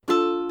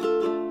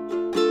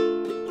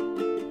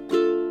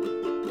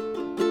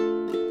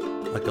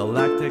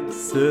galactic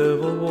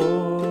civil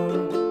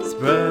war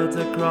spreads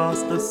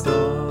across the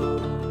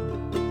sun.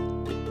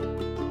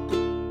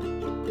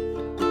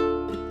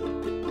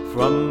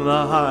 From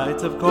the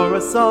heights of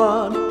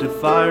Coruscant to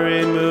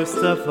fiery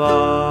Mustafar,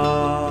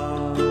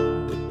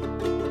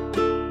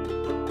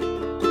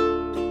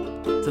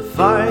 to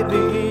fight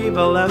the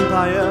evil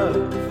empire,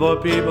 for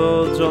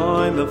people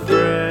join the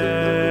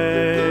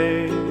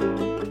fray.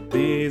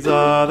 These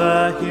are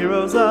the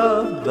heroes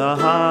of the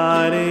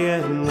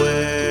Hydian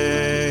Way.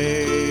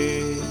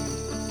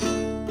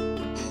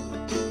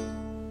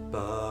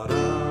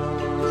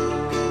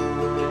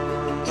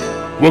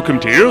 Welcome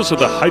to Heroes of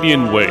the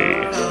Hydian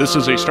Way. This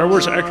is a Star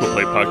Wars actual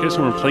play podcast,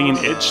 and we're playing in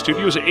Edge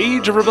Studios'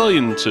 Age of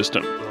Rebellion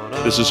system.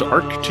 This is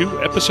Arc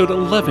 2, Episode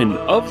 11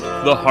 of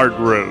The Hard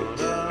Road.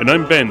 And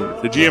I'm Ben,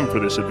 the GM for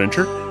this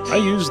adventure. I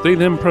use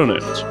they-them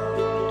pronouns.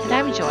 And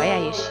I'm Joy,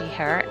 I use she,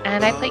 her,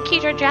 and I play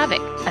Keetra Javik,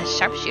 a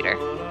sharpshooter.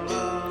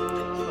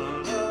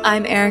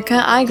 I'm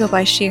Erica, I go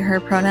by she, her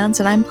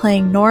pronouns, and I'm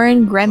playing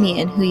Norin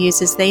Gremian, who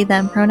uses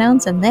they-them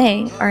pronouns, and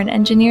they are an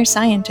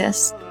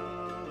engineer-scientist.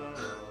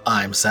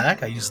 I'm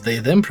Zach, I use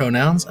they-them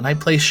pronouns, and I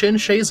play Shin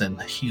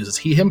Shazin. He uses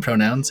he-him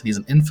pronouns, and he's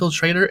an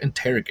infiltrator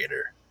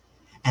interrogator.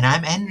 And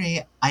I'm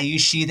Henry, I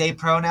use she, they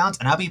pronouns,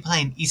 and I'll be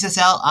playing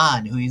Isasel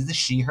An, who uses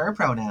she, her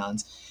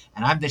pronouns,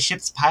 and I'm the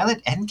ship's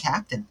pilot and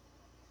captain.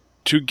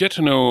 To get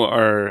to know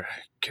our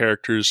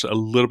characters a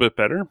little bit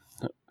better,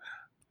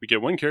 we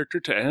get one character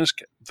to ask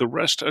the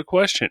rest a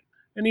question,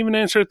 and even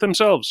answer it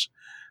themselves.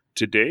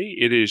 Today,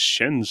 it is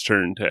Shen's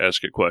turn to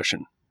ask a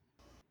question.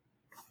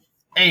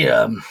 Hey,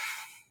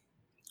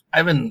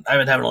 I've been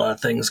having a lot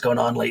of things going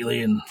on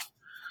lately, and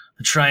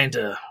I'm trying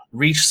to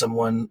reach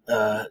someone.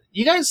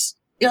 You guys,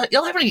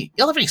 y'all have any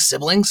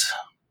siblings?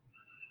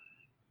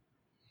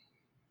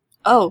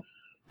 Oh,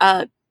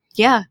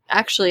 yeah,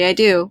 actually I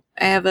do.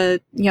 I have a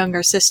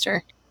younger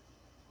sister.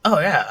 Oh,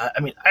 yeah,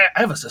 I mean,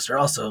 I have a sister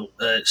also.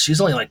 She's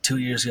only like 2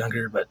 years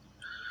younger, but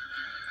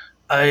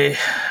I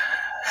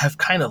have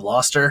kind of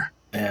lost her,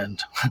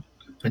 and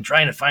been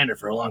trying to find her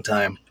for a long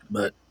time,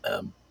 but,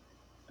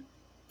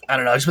 I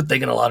don't know, I've just been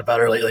thinking a lot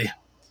about her lately.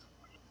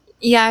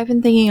 Yeah, I've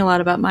been thinking a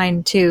lot about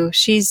mine too.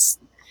 She's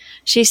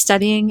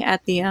studying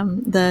at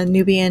the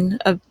Nubian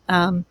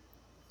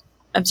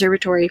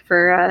Observatory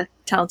for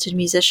talented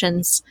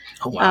musicians.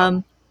 Oh,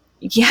 wow.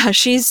 Yeah,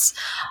 she's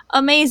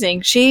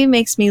amazing. She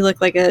makes me look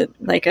like a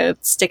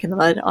stick in the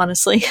mud,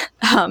 honestly.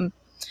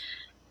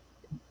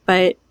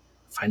 But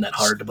Find that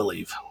hard to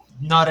believe.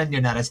 You're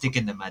not a stick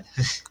in the mud.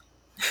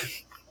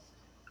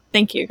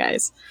 thank you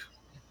guys.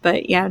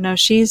 But yeah, no,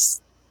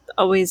 she's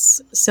always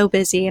so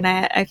busy, and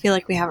I feel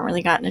like we haven't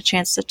really gotten a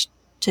chance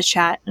to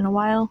chat in a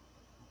while.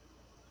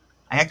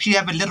 I actually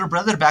have a little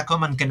brother back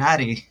home on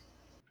Canary.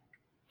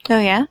 Oh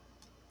yeah?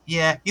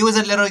 Yeah, he was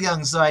a little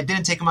young, so I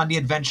didn't take him on the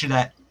adventure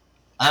that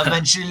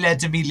eventually led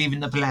to me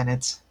leaving the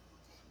planet.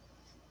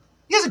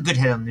 He has a good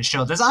head on his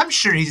shoulders. I'm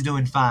sure he's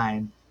doing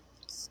fine.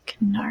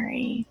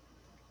 Canary.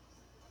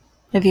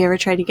 Have you ever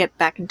tried to get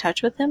back in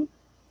touch with him?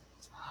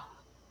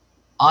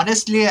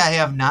 Honestly, I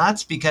have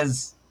not,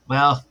 because,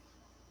 well,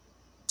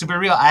 to be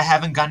real, I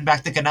haven't gone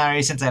back to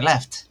Canary since I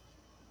left.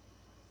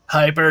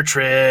 Hyper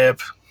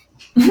trip.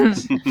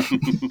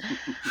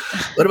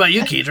 What about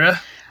you, Keetra?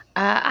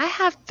 I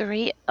have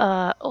 3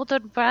 older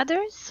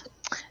brothers.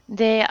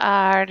 They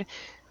are,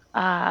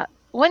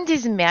 one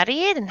is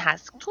married and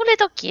has 2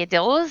 little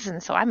kiddos,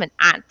 and so I'm an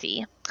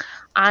auntie.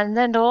 And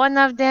then one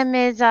of them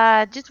is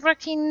just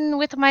working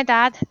with my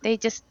dad. They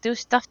just do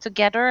stuff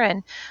together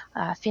and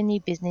family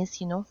business,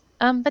 you know.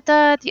 But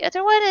the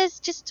other one is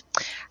just,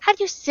 how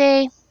do you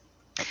say,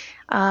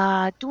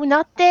 do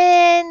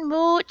nothing,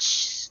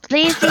 mooch,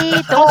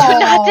 lazy, don't do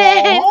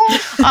nothing.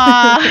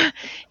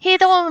 He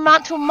don't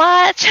amount to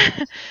much.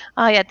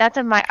 Yeah, that's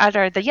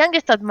the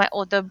youngest of my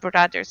older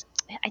brothers.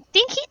 I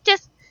think he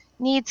just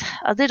needs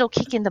a little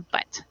kick in the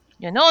butt,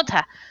 you know,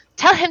 to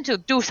tell him to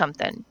do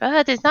something.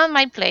 But it's not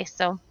my place,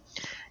 so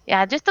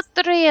yeah, just the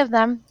 3 of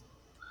them.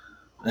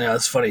 Yeah,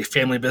 it's funny.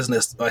 Family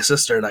business. My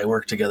sister and I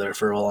worked together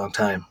for a long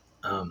time.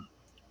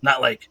 Not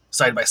like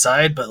side by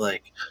side, but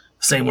like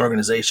same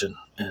organization.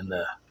 And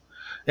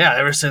yeah,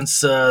 ever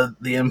since the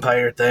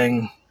Empire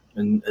thing,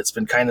 and it's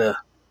been kind of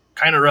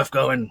rough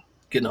going,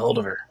 getting a hold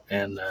of her.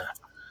 And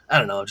I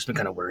don't know, I've just been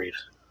kind of worried.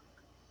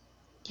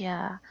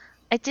 Yeah,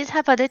 I did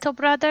have a little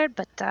brother,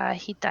 but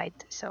he died,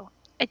 so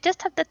I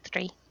just have the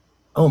 3.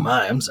 Oh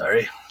my, I'm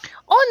sorry.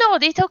 Oh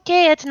no, it's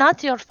okay. It's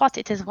not your fault.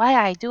 It is why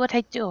I do what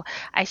I do.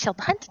 I shall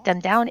hunt them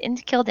down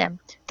and kill them.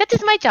 That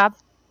is my job.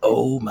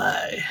 Oh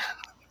my.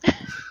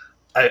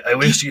 I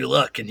wish you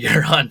luck in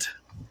your hunt.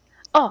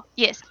 Oh,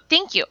 yes.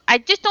 Thank you. I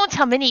just don't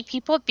tell many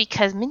people,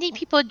 because many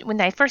people,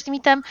 when I first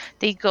meet them,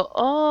 they go,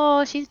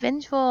 oh, she's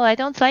vengeful. I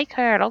don't like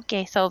her.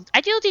 Okay, so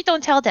I usually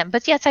don't tell them.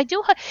 But yes, I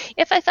do.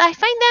 If I find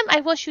them,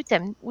 I will shoot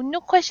them. No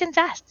questions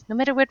asked, no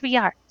matter where we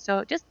are.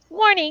 So just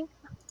warning.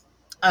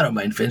 I don't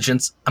mind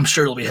vengeance. I'm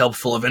sure it'll be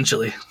helpful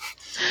eventually.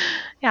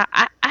 Yeah,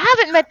 I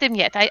haven't met them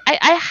yet. I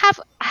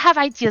have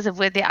ideas of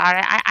where they are.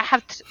 I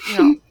have,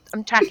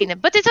 I'm tracking them.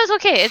 But it's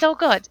okay. It's all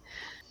good.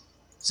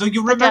 So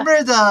you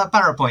remember the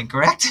PowerPoint,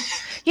 correct?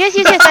 Yes.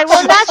 I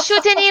will not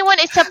shoot anyone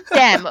except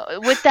them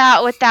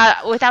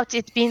without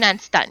it being on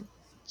stun.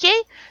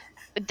 Okay?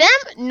 Them,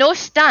 no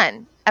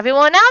stun.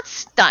 Everyone else,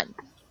 stun.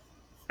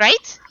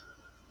 Right?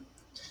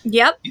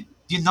 Yep.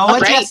 You know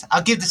what? Okay. Yes,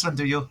 I'll give this one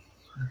to you.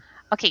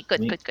 Okay,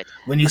 good.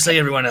 When you say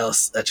everyone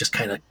else, that just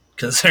kind of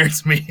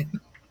concerns me.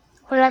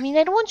 Well, I mean,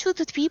 I don't shoot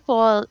at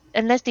people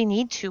unless they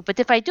need to, but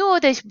if I do,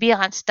 they should be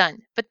on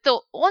stun. But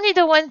only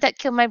the ones that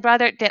kill my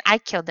brother, then I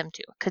kill them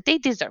too, because they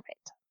deserve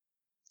it.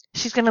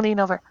 She's gonna lean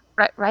over.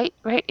 Right?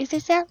 Is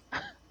this there?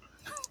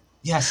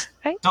 Yes.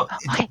 Right? No, Oh,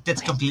 okay.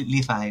 that's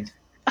completely fine.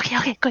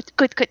 Okay, good.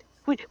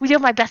 You're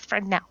my best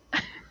friend now.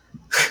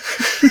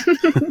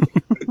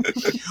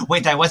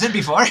 Wait, I wasn't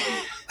before?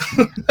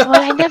 Well,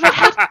 I never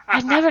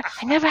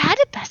had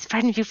a best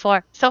friend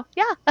before, so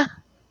yeah.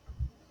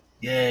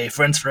 Yay,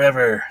 friends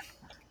forever.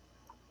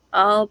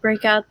 I'll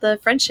break out the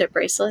friendship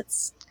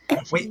bracelets.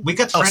 Wait, we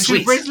got Oh, friendship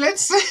sweet.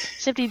 bracelets?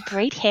 Should we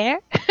braid hair?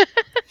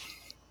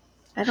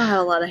 I don't have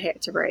a lot of hair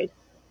to braid.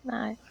 No.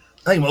 I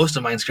think most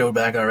of mine's grown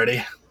back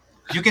already.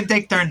 You can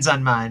take turns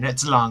on mine.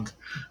 It's long.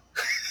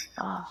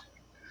 Oh.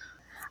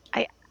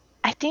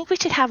 I think we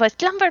should have a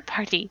slumber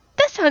party.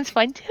 That sounds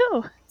fun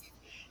too.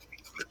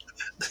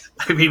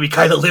 I mean, we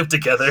kind of live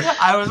together.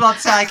 I was about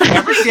to say, like,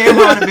 every day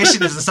we're on a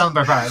mission is a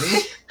slumber party.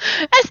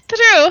 That's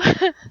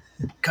true.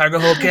 Cargo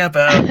hold camp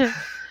out.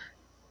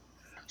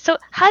 So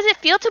how does it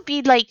feel to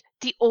be like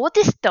the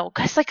oldest though?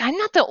 Because like I'm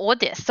not the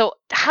oldest. So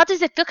how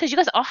does it feel? Because you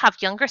guys all have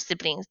younger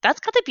siblings. That's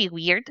gotta be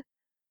weird.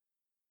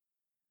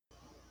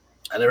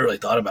 I never really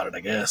thought about it, I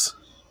guess.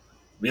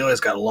 We always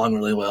got along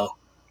really well.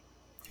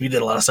 We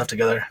did a lot of stuff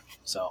together,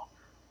 so.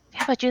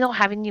 Yeah, but you don't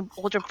have any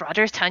older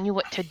brothers telling you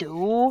what to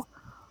do.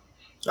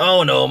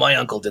 Oh no, my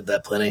uncle did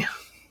that plenty.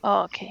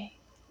 Oh, okay.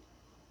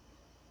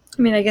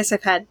 I mean, I guess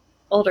I've had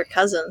older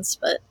cousins,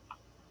 but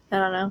I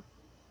don't know.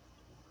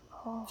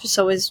 Oh. Just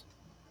always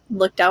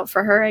looked out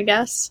for her, I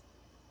guess.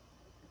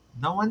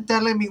 No one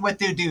telling me what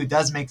to do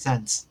does make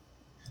sense.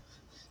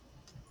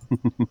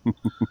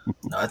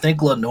 No, I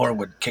think Lenore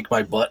would kick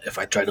my butt if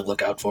I tried to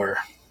look out for her.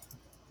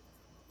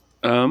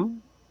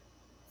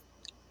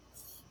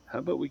 How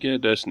about we get a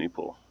destiny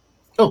pool?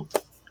 Oh,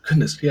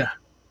 goodness, yeah.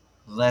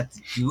 Let's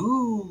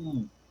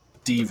do.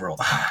 D roll.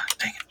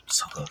 Dang it,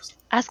 so close.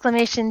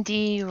 Exclamation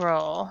D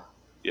roll.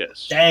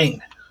 Yes.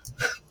 Dang.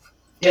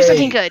 Do Yay.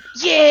 something good.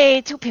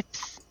 Yay, 2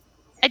 pips.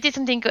 I did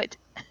something good.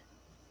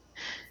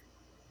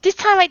 This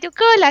time I do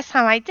good, last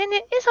time I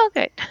didn't. It's all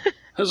good.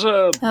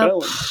 Huzzah,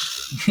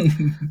 balance.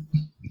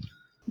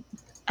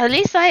 At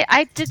least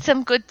I did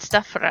some good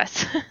stuff for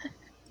us.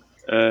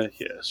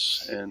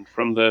 Yes, and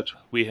from that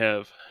we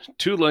have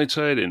 2 light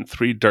side and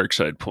 3 dark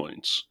side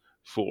points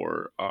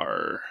for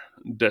our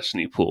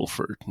destiny pool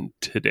for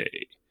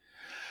today.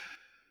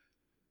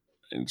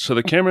 And so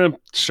the camera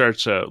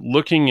starts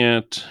looking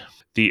at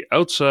the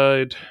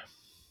outside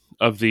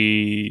of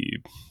the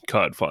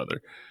Codfather,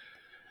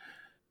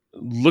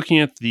 looking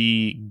at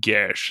the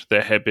gash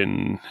that had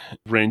been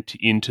rent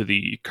into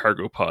the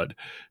cargo pod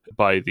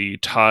by the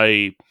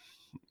TIE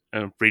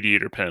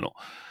radiator panel.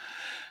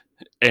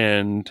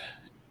 And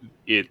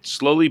it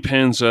slowly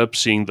pans up,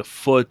 seeing the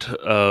foot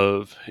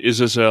of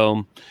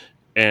Izazel,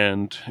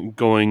 and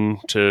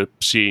going to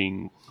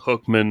seeing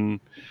Hookman,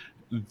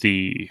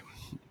 the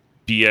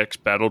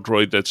BX battle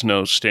droid that's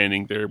now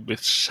standing there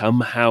with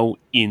somehow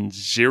in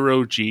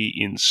 0G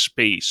in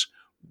space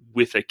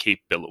with a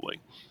cape billowing.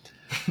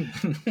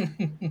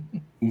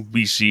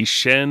 We see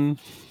Shen,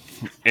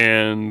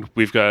 and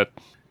we've got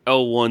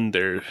L1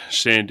 there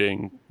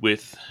standing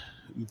with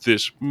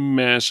this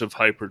massive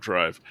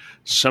hyperdrive,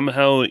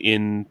 somehow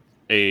in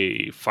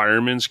a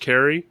fireman's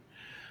carry,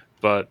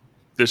 but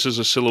this is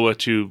a Silhouette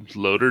 2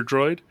 loader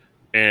droid,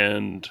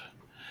 and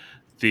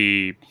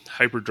the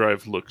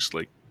hyperdrive looks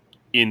like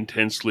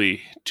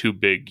intensely too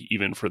big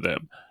even for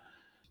them.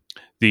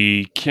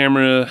 The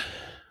camera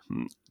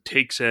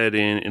takes that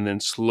in and then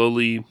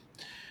slowly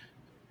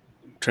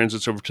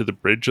transits over to the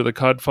bridge of the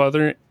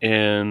Codfather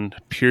and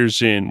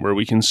peers in, where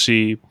we can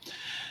see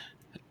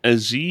a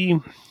Z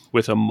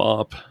with a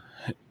mop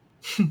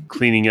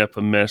cleaning up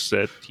a mess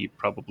that he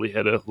probably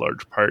had a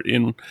large part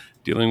in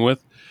dealing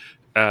with.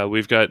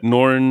 We've got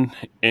Norn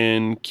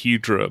and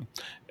Kedra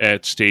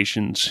at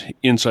stations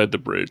inside the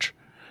bridge.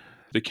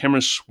 The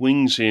camera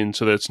swings in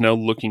so that it's now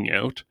looking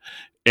out,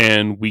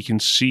 and we can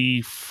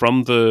see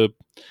from the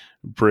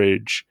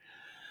bridge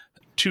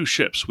 2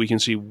 ships. We can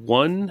see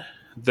one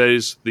that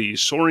is the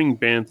Soaring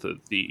Bantha,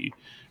 the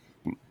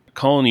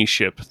colony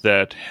ship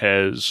that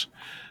has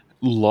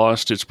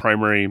lost its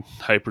primary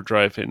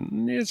hyperdrive,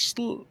 and its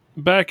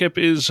backup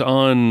is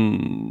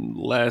on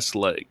last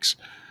legs.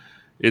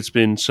 It's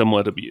been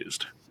somewhat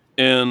abused.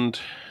 And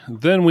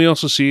then we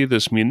also see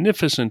this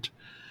munificent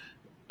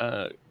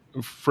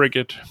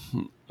frigate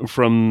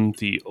from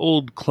the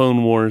old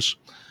Clone Wars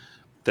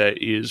that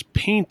is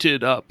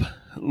painted up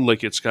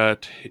like it's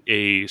got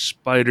a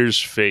spider's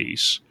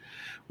face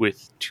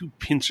with 2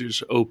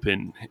 pincers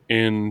open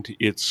and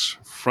its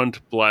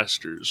front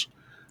blasters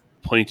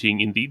pointing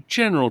in the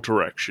general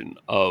direction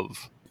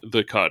of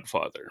the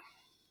Codfather.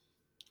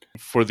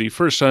 For the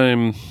first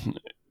time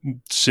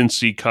since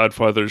the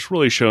Codfather's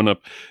really shown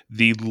up,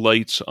 the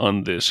lights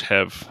on this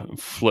have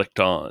flicked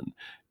on,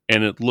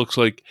 and it looks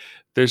like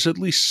there's at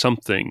least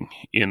something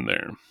in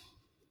there.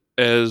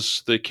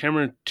 As the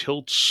camera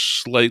tilts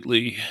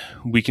slightly,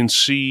 we can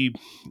see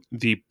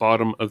the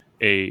bottom of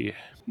a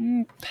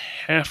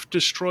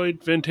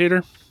half-destroyed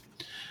ventilator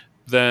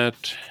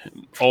that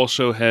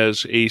also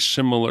has a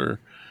similar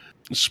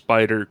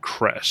spider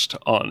crest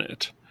on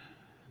it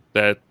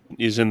that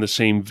is in the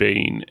same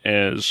vein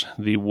as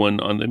the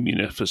one on the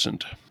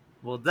Munificent.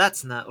 Well,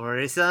 that's not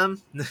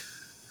worrisome. And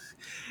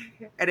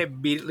it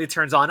immediately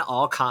turns on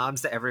all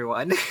comms to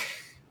everyone.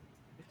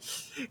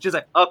 Just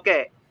like,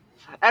 okay,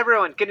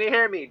 everyone, can you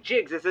hear me?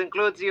 Jigs, this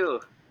includes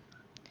you.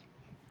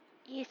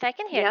 Yes, I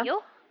can hear Yeah.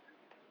 you.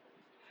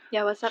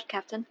 Yeah, what's up,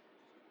 Captain?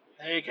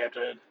 Hey,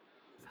 Captain.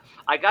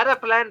 I got a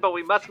plan, but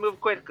we must move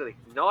quickly.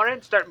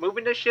 Norin, start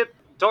moving the ship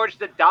towards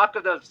the dock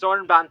of the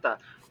Zorn Banta.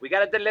 We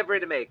got a delivery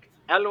to make.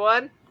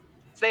 L1,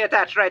 stay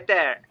attached right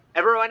there.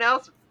 Everyone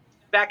else,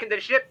 back in the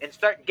ship and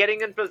start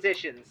getting in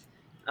positions.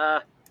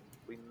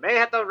 We may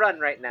have to run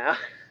right now.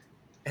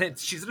 And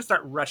she's gonna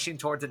start rushing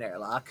towards an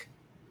airlock.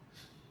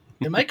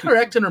 Am I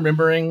correct in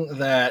remembering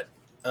that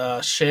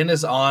Shin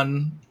is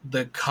on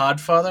the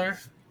Codfather?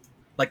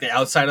 Like the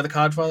outside of the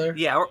Codfather?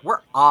 Yeah,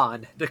 we're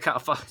on the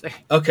Codfather.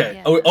 Okay.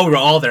 Yeah. Oh, we're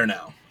all there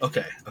now.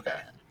 Okay.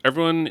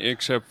 Everyone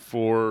except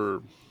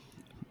for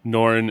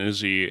Norin,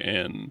 Izzy,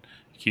 and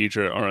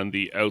Kedra are on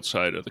the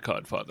outside of the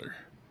Codfather.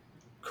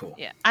 Cool.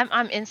 Yeah,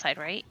 I'm inside,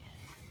 right?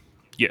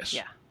 Yes,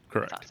 Yeah,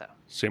 correct. thought so.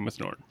 Same with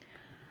Norin.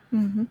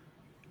 Mm-hmm.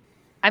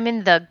 I'm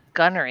in the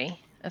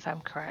gunnery, if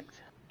I'm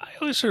correct. I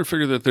always sort of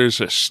figure that there's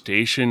a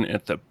station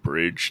at the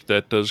bridge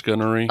that does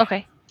gunnery.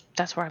 Okay,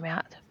 that's where I'm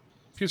at.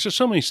 Because there's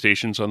so many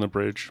stations on the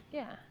bridge.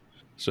 Yeah.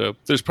 So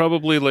there's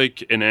probably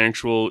like an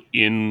actual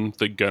in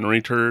the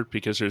gunnery turret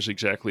because there's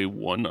exactly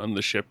one on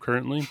the ship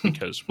currently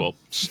because, well,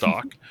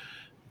 stock.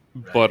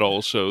 Right. But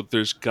also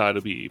there's got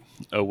to be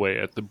a way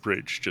at the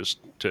bridge just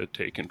to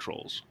take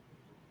controls.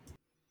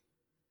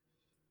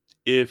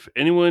 If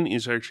anyone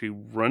is actually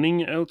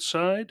running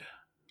outside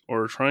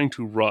or trying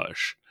to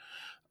rush,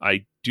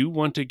 I do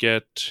want to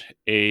get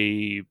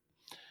a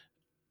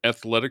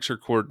athletics or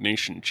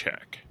coordination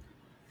check.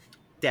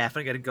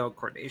 Definitely gonna go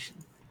coordination.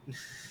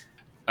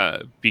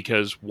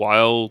 Because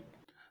while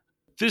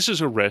this is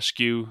a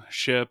rescue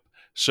ship,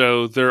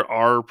 so there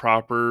are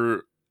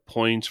proper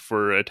points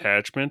for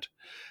attachment,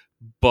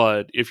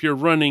 but if you're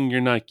running,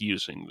 you're not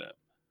using them.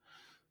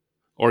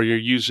 Or you're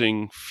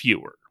using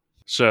fewer.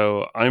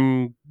 So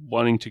I'm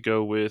wanting to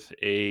go with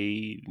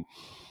a...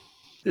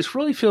 This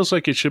really feels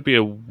like it should be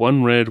a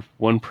 1 red,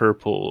 1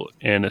 purple,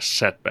 and a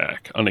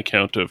setback on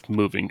account of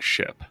moving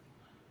ship.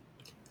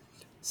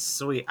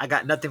 Sweet, I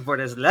got nothing for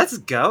this. Let's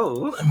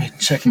go. Let me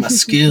check my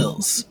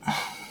skills.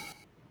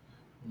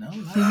 No.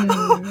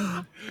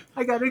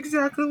 I got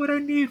exactly what I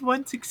need.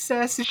 1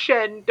 success.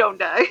 Shen, don't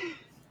die.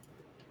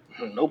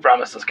 No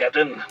promises,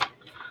 Captain.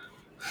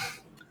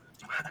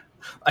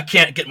 I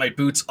can't get my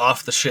boots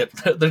off the ship.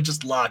 They're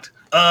just locked.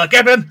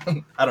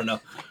 Captain! I don't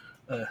know.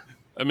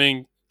 I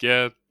mean,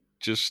 yeah,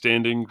 just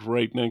standing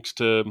right next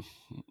to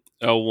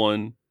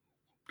L1.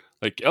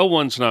 Like,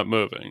 L1's not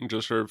moving,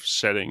 just sort of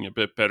setting a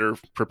bit better,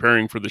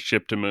 preparing for the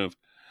ship to move.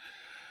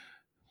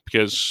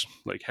 Because,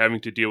 like,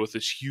 having to deal with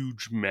this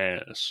huge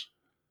mass.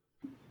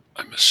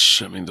 I'm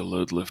assuming the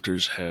load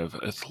lifters have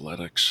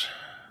athletics.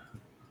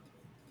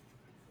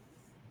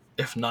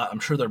 If not, I'm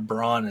sure their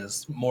brawn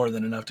is more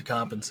than enough to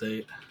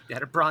compensate. Yeah,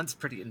 the bronze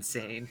pretty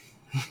insane.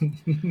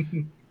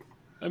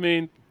 I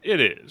mean, it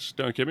is.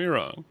 Don't get me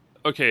wrong.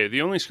 Okay,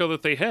 the only skill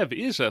that they have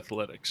is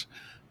athletics.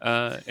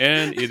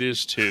 And it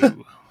is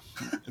 2.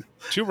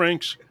 2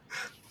 ranks,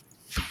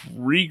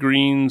 3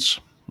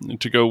 greens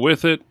to go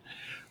with it.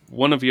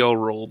 One of y'all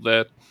roll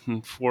that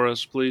for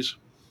us, please.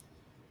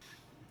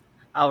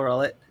 I'll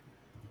roll it.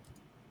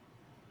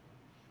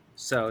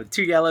 So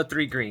 2 yellow,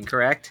 3 green,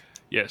 correct?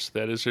 Yes,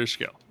 that is their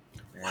skill.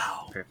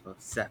 Wow. Purple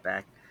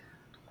setback.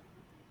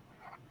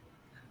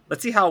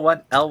 Let's see how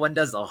L1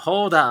 does the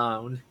hold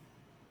on.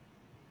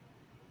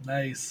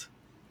 Nice.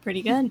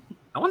 Pretty good.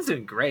 L1's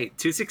doing great.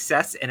 2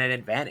 success and an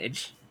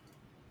advantage.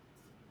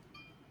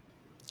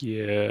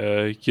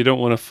 Yeah, you don't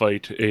want to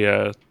fight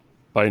a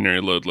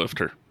binary load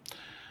lifter.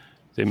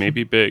 They may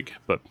be big,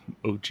 but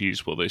oh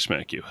geez, will they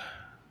smack you.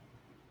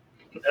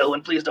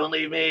 Ellen, please don't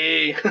leave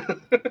me.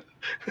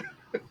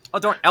 Oh,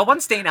 don't.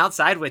 L1's staying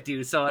outside with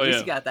you, so at Oh, least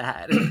yeah. you got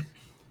that.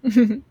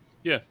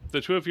 Yeah,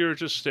 the 2 of you are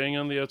just staying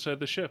on the outside of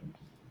the ship.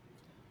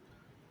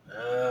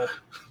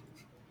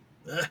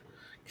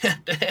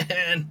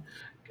 Captain!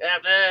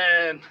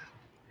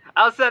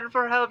 I'll send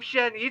for help,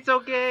 Shen. It's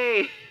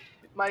okay.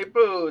 My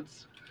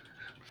boots!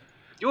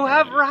 You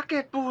have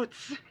rocket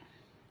boots.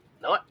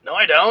 No,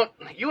 I don't.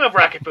 You have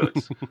rocket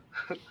boots.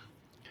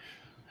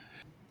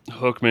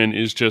 Hookman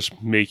is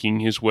just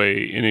making his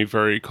way in a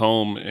very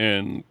calm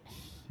and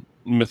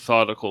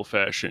methodical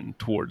fashion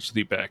towards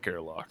the back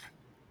airlock.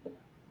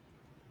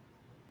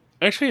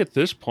 Actually, at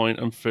this point,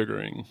 I'm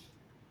figuring...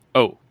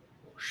 Oh,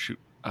 shoot.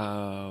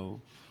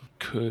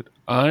 Could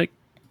I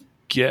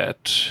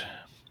get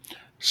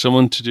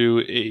someone to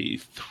do a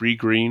 3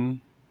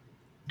 green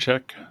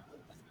check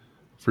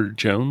for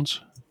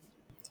Jones?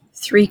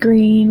 3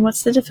 green.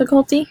 What's the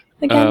difficulty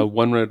again?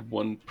 1 red,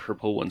 1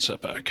 purple, 1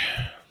 setback.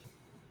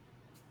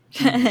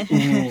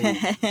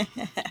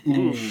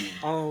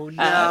 Oh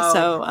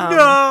no!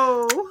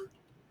 No!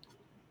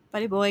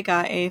 Buddy Boy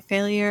got a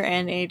failure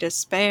and a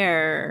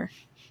despair.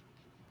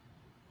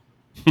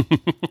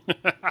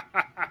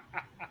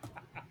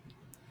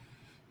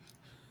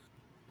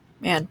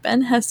 Man,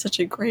 Ben has such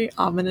a great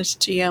ominous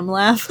GM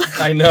laugh.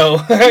 I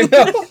know. I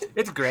know.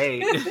 It's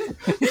great.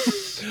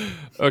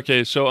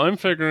 Okay, so I'm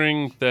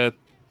figuring that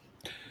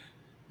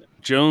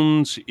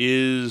Jones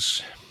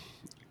is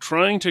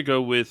trying to go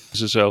with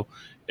Giselle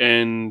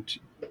and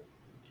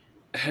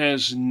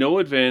has no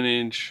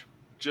advantage,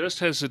 just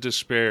has a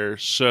despair,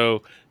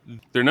 so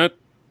they're not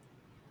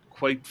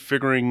quite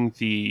figuring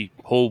the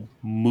whole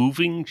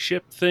moving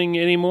ship thing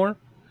anymore.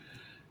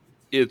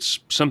 It's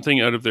something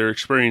out of their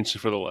experience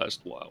for the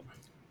last while,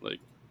 like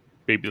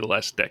maybe the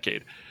last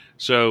decade.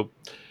 So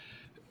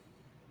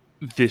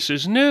this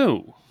is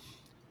new.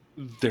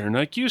 They're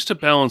not used to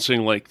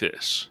balancing like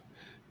this.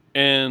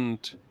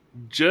 And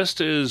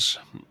just as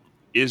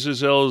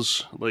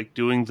Isazel's like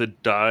doing the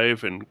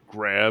dive and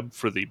grab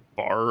for the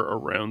bar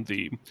around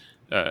the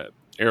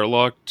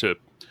airlock to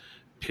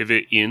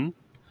pivot in,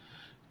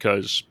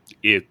 because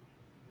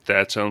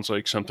that sounds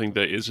like something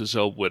that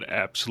Isazel would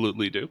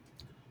absolutely do.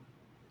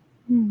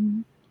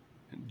 Mm-hmm.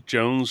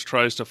 Jones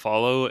tries to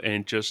follow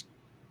and just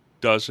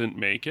doesn't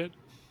make it.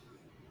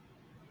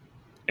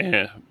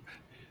 And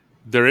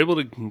they're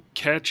able to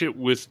catch it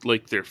with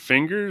like their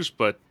fingers,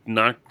 but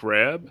not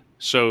grab.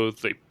 So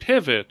they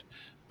pivot,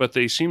 but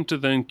they seem to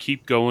then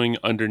keep going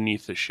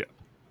underneath the ship.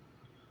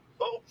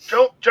 Oh,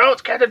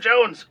 Jones, Captain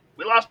Jones,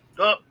 we lost.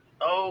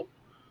 Oh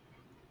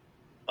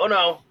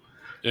no.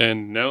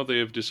 And now they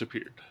have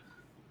disappeared.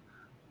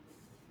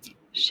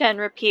 Shen,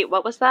 repeat,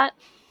 what was that?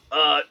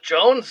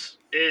 Jones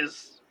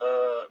is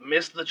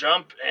missed the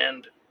jump,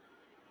 and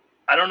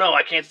I don't know.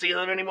 I can't see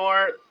them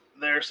anymore.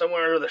 They're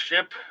somewhere under the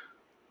ship.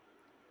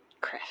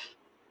 Criff.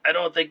 I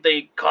don't think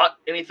they caught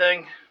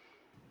anything.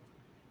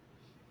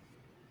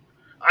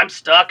 I'm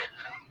stuck.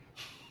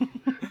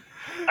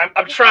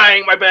 I'm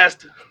trying my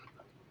best.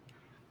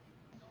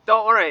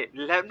 Don't worry.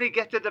 Let me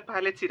get to the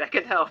pilot seat. I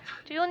can help.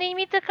 Do you need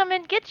me to come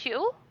and get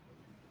you?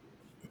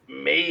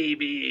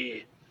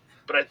 Maybe,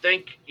 but I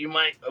think we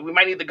might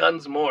need the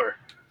guns more.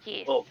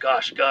 Yes. Oh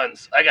gosh,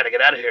 guns! I gotta get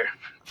out of here.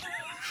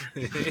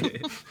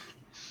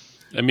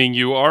 I mean,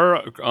 you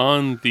are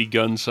on the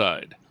gun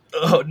side.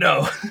 Oh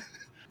no!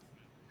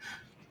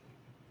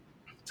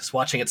 Just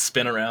watching it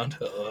spin around.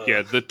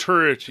 Yeah, the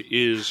turret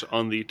is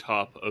on the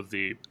top of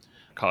the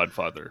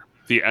Codfather.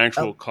 The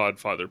actual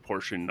Codfather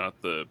portion,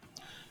 not the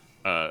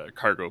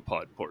cargo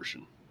pod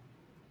portion.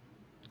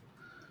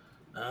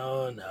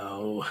 Oh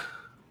no!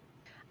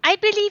 I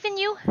believe in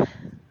you.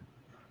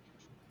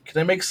 Can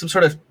I make some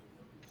sort of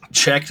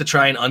check to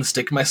try and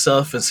unstick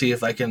myself and see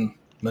if I can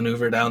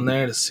maneuver down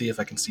there to see if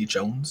I can see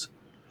Jones?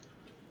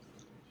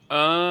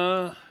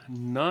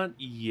 Not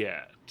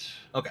yet.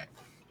 Okay.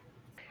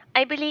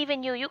 I believe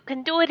in you. You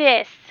can do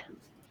this.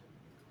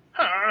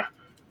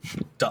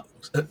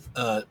 Dogs.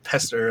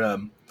 Pester,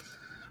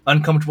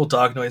 uncomfortable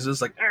dog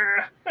noises like.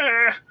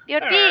 You're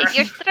big.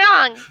 You're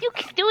strong. You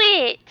can do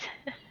it.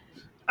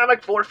 I'm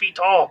like 4 feet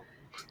tall.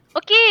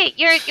 Okay,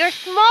 you're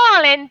small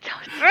and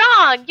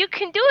strong. You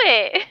can do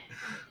it.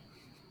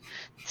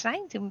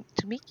 Trying to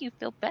make you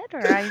feel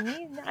better. I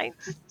mean,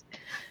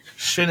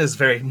 Shin is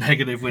very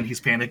negative when he's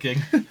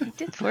panicking.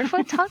 this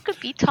 4-foot tall could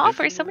be tall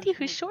for somebody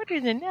who's shorter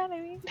than that. I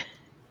mean,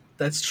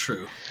 That's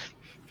true.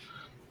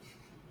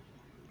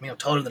 I mean, I'm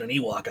taller than an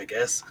Ewok, I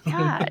guess.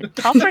 yeah,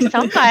 tall for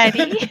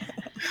somebody.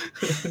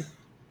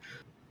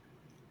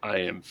 I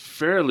am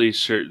fairly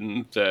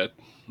certain that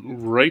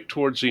right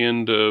towards the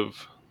end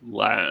of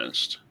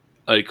last,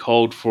 I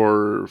called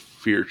for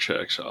fear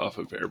checks off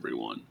of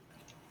everyone.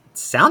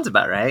 Sounds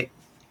about right.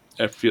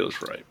 That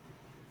feels right.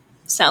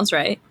 Sounds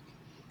right.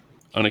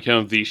 On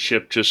account of the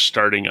ship just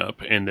starting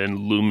up and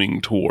then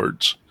looming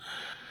towards.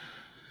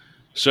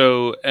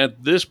 So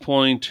at this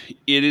point,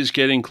 it is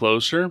getting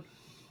closer.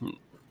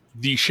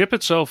 The ship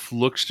itself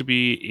looks to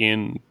be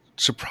in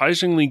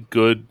surprisingly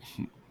good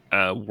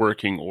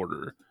working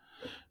order.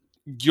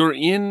 You're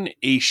in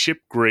a ship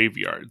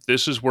graveyard.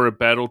 This is where a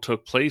battle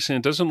took place, and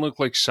it doesn't look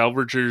like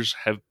salvagers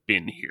have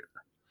been here.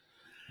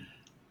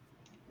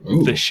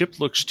 Ooh. The ship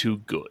looks too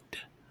good.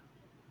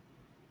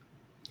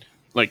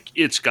 Like,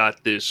 it's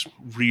got this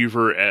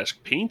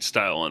Reaver-esque paint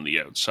style on the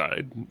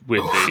outside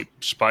with a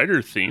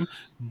spider theme,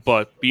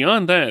 but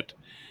beyond that,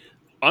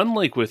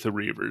 unlike with the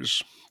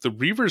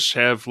Reavers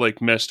have,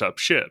 like, messed up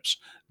ships.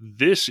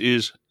 This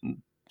is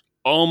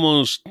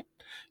almost...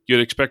 You'd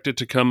expect it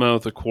to come out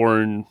of the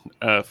Quarren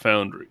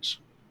foundries.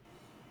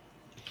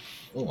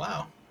 Oh,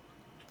 wow.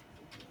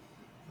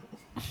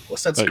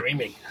 What's that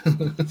screaming?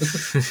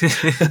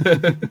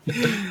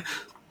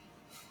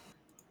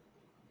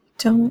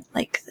 don't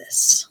like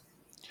this.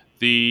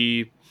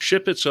 The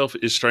ship itself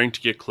is starting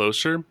to get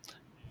closer,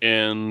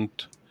 and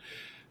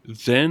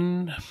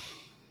then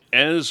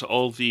as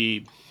all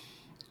the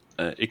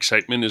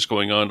excitement is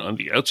going on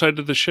the outside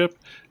of the ship,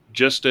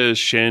 just as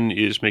Shen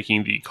is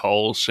making the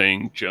call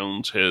saying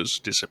Jones has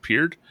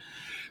disappeared,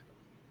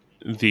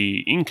 the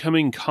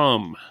incoming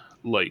comm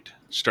light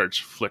starts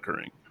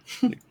flickering.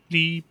 Like,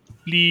 bleep,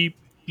 bleep,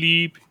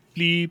 bleep,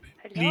 bleep,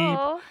 bleep.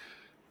 Hello?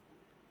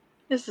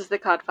 This is the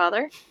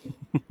Codfather.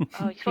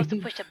 Oh, you're supposed to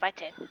push a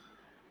button.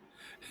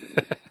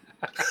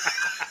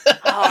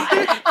 Oh.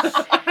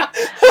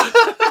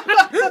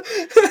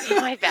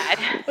 My bad.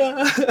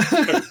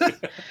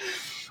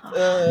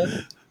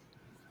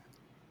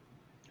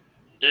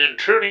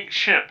 Intruding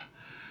ship.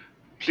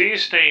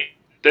 Please state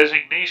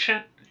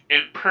designation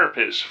and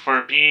purpose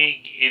for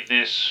being in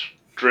this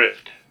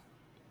drift.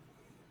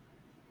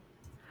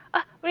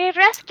 We're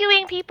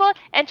rescuing people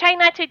and trying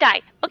not to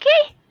die,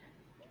 okay?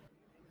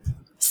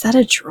 Is that a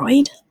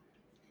droid?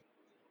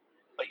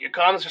 Your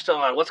comms are still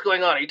on. What's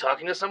going on? Are you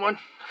talking to someone?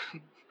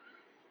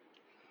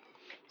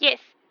 Yes.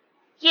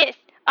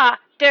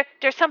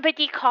 There's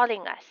somebody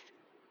calling us.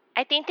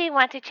 I think they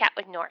want to chat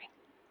with Nori.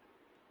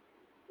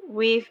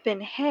 We've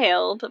been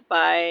hailed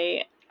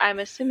by, I'm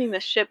assuming, the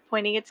ship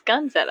pointing its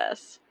guns at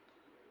us.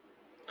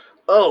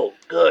 Oh,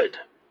 good.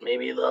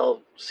 Maybe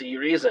they'll see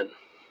reason.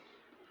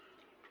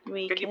 Can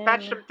you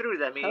patch them through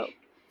then, me? hope.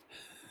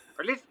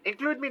 Or at least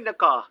include me in the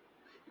call.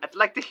 I'd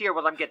like to hear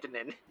what I'm getting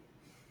in.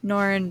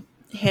 Norn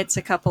hits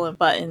a couple of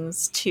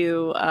buttons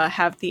to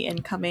have the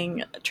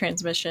incoming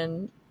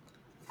transmission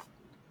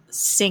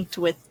synced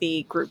with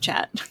the group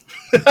chat.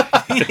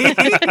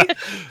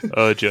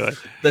 Oh, joy.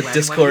 The Glad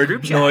Discord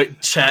you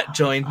went to chat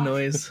joined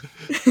noise.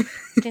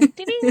 Ding,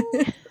 ding,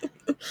 ding.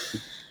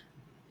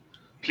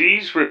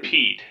 Please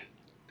repeat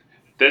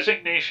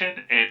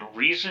designation and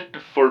reason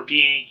for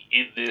being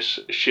in this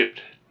ship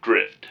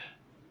drift.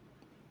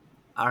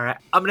 Alright,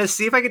 I'm gonna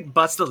see if I can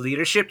bust a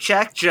leadership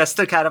check just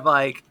to kind of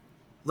like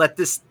let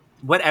this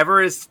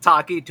whatever is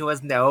talking to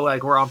us know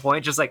like we're on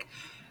point. Just like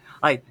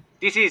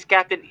This is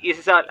Captain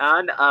Isazan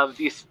An of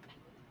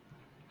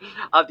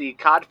the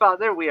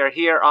Codfather. We are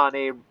here on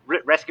a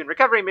rescue and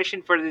recovery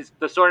mission for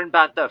the Soren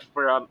Bantha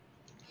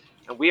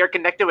and we are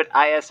connected with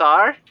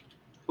ISR.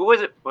 Who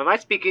was it? Who am I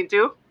speaking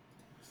to?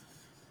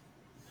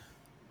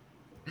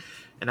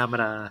 and I'm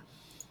gonna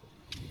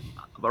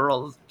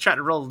try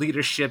to roll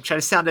leadership, try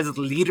to sound as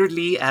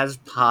leaderly as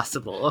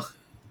possible.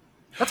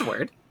 That's a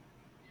word.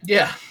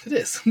 Yeah, it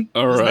is.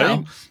 All It's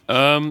right.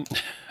 now.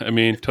 I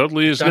mean,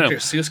 totally is Dr. now.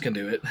 Seuss can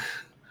do it.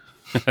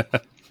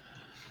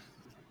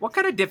 What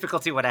kind of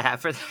difficulty would I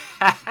have for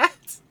that?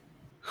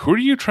 Who are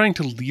you trying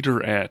to lead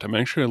her at? I'm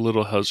actually a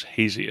little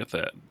hazy at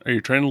that. Are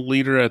you trying to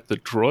lead her at the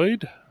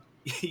droid?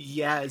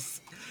 Yes.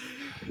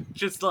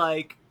 Just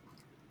like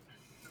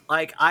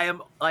I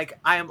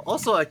am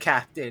also a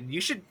captain.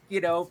 You should,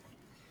 Like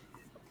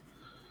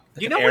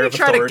when an air you of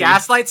try authority. to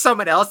gaslight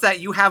someone else that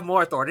you have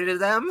more authority to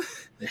them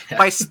Yeah.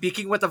 by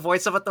speaking with the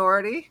voice of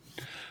authority?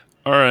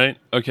 All right.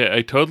 Okay,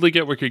 I totally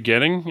get what you're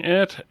getting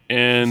at,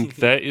 and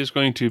that is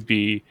going to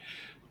be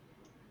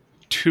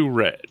 2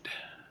 red.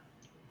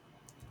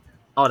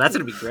 Oh, that's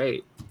gonna be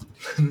great.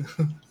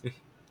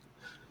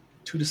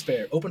 To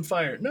despair. Open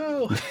fire.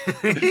 No.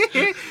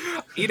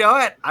 You know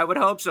what? I would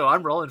hope so.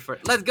 I'm rolling for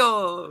it. Let's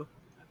go.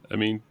 I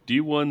mean,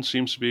 D1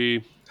 seems to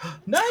be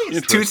Nice.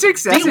 interesting. 2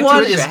 success and 2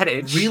 D1 is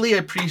advantage. really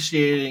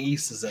appreciating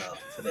Isazel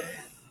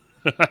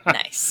today.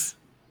 Nice.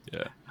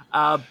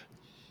 Yeah.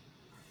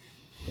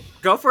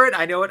 Go for it.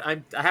 I know it.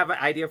 I have an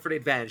idea for the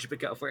advantage, but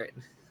go for it.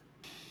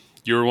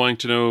 You were wanting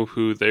to know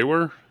who they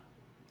were?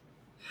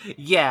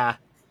 Yeah,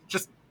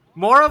 just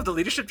more of the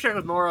leadership check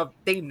was more of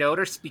they know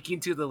they're speaking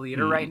to the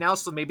leader right now,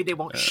 so maybe they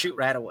won't shoot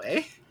right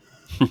away.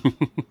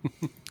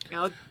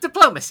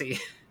 Diplomacy.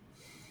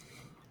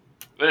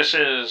 This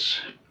is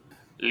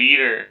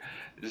leader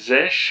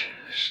Zesh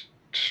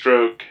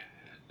stroke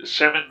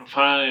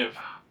 75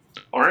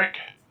 Auric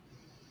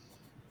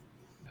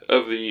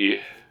of the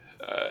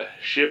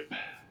ship,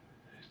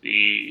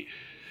 the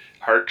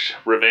Hark's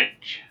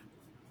Revenge.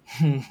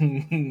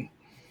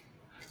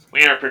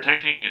 We are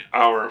protecting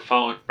our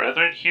fallen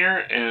brethren here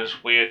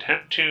as we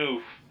attempt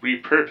to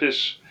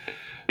repurpose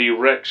the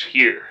wrecks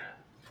here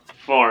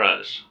for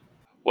us.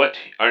 What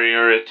are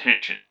your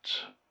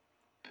intentions?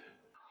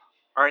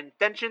 Our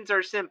intentions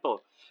are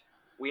simple.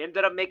 We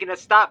ended up making a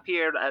stop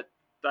here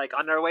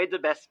on our way to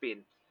Bespin.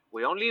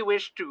 We only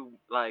wish to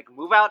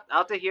move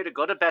out to here to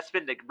go to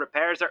Bespin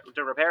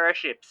to repair our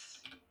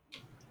ships.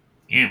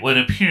 It would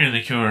appear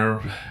that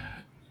you're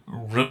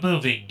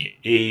removing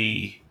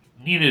a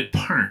needed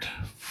part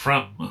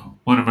from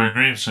one of our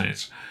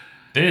gravesites.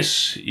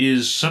 This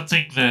is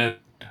something that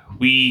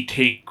we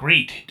take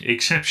great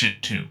exception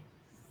to.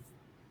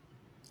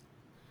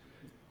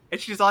 And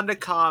she's on the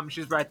comm.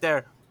 She's right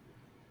there.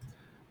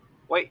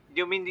 Wait,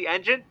 you mean the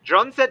engine?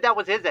 Drone said that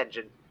was his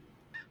engine.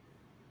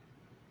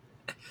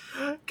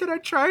 Can I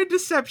try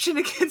deception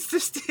against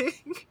this thing?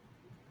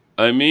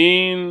 I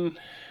mean,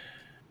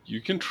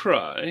 you can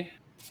try.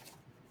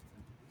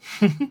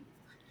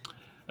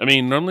 I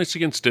mean, normally it's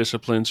against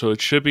discipline, so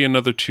it should be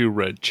another 2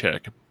 red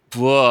check.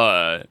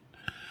 But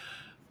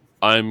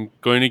I'm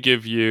going to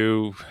give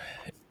you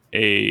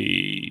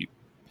a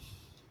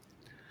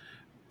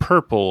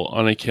purple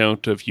on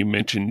account of you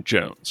mentioned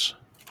Jones.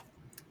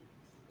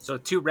 So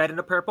 2 red and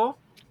a purple?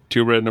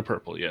 2 red and a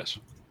purple, yes.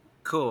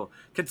 Cool.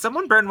 Can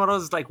someone burn one of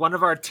those, like one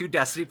of our 2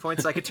 destiny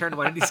points so I could turn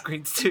one of these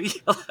screens to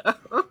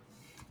yellow?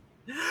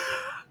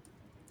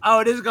 Oh,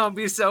 it is gonna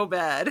be so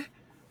bad.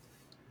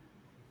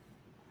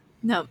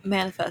 No,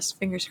 manifest.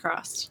 Fingers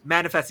crossed.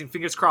 Manifesting,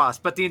 fingers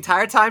crossed. But the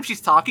entire time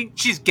she's talking,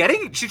 she's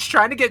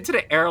trying to get into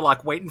the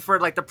airlock, waiting for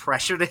like the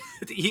pressure to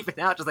even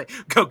out. Just like,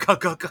 go, go,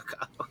 go, go,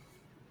 go.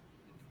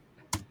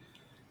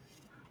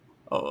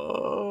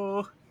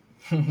 Oh.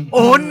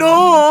 Oh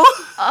no!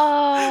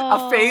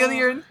 Oh. A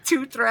failure in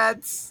 2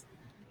 threats.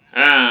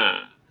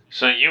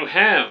 So you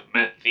have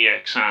met the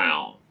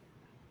exile.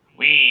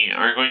 We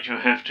are going to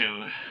have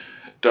to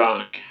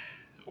dock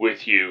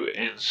with you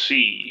and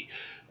see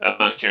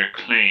about your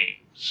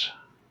claims.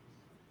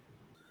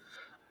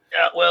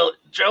 Yeah, well,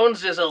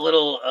 Jones is a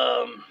little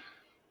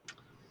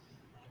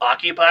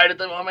occupied at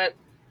the moment.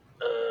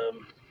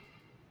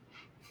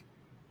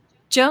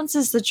 Jones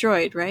is the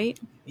droid, right?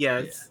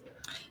 Yes.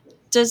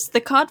 Does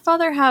the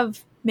Codfather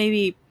have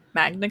maybe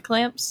magna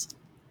clamps?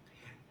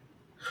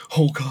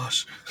 Oh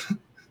gosh.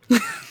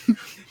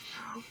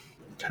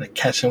 Trying to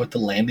catch him with the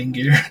landing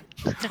gear.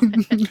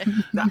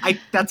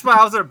 That's why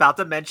I was about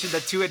to mention the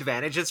 2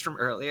 advantages from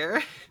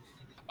earlier.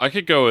 I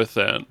could go with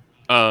that.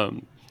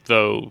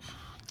 Though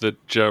the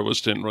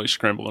Jawas didn't really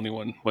scramble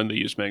anyone when they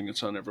used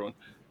magnets on everyone.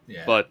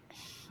 Yeah. But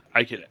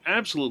I could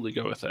absolutely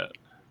go with that.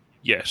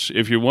 Yes,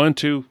 if you want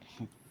to,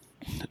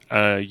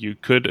 you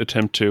could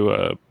attempt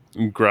to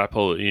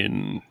grapple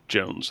in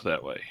Jones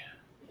that way.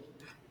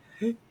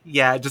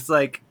 Yeah, just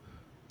like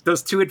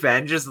those 2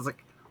 advantages. It's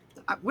like,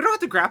 we don't have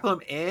to grapple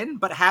him in,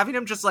 but having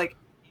him just like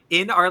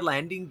in our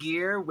landing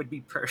gear would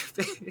be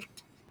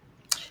perfect.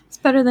 It's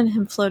better than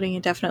him floating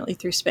indefinitely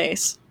through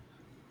space.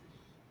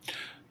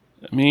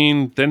 I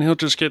mean, then he'll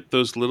just get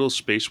those little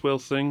space whale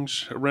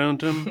things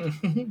around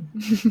him.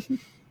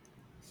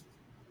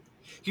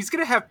 He's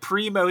gonna have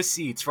primo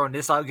seats for when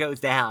this all goes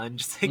down,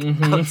 just like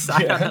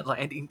outside on the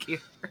landing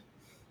gear.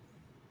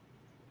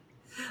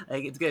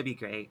 Like, it's gonna be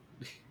great.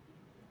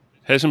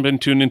 Hasn't been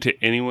tuned into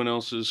anyone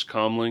else's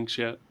comlinks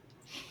yet?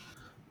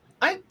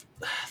 I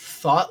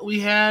thought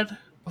we had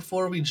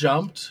before we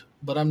jumped,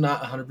 but I'm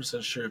not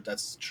 100% sure if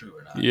that's true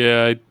or not.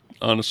 Yeah, I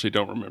honestly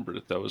don't remember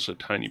it. That was a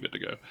tiny bit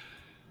ago.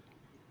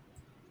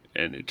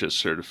 And it just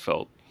sort of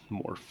felt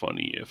more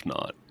funny, if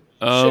not.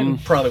 Shin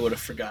probably would have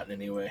forgotten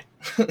anyway.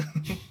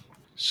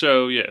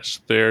 So,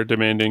 yes, they're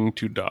demanding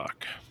to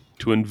dock,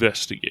 to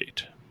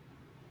investigate.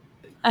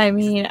 I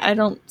mean, I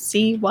don't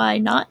see why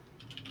not.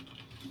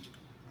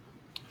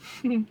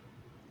 Or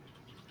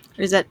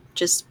is that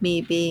just me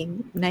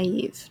being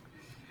naive?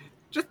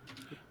 Just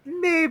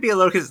maybe a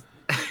little, because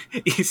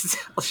he's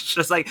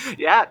just like,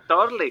 yeah,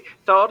 totally.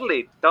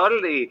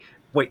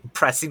 Wait,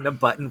 pressing the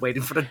button,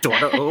 waiting for the door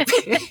to open.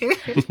 Do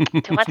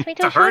you want me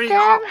to Hurry shoot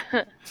up.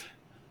 them?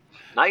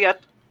 Not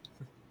yet.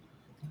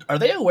 Are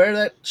they aware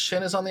that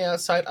Shin is on the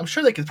outside? I'm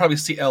sure they could probably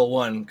see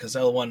L1, because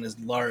L1 is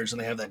large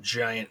and they have that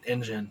giant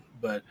engine,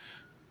 but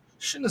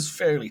Shin is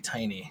fairly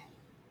tiny.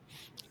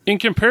 In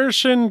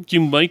comparison,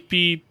 you might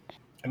be...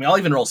 I mean, I'll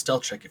even roll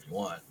stealth check if you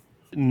want.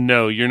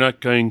 No, you're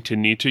not going to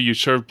need to. You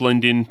sort of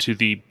blend into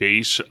the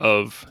base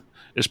of...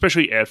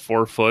 Especially at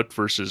 4 foot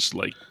versus,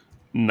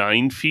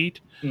 9 feet.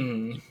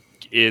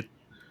 Mm-hmm.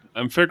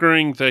 I'm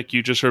figuring that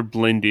you just sort of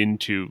blend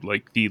into,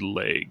 the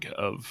leg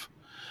of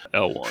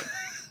L1.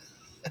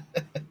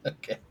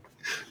 Okay.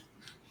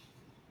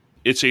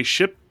 It's a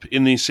ship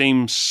in the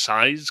same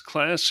size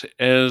class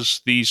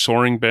as the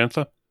Soaring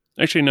Bantha.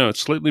 Actually, no,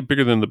 it's slightly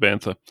bigger than the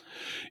Bantha.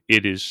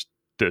 It is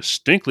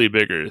distinctly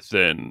bigger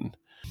than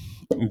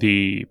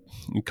the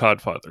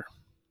Codfather.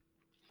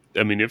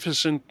 A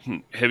Munificent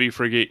Heavy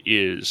Frigate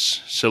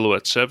is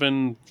Silhouette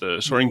 7, the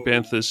Soaring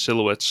Bantha is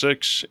Silhouette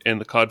 6, and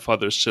the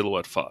Codfather is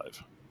Silhouette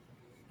 5.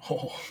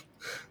 Oh.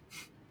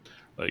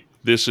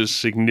 This is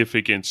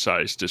significant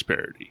size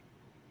disparity.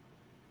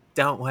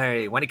 Don't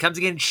worry. When it comes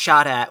to getting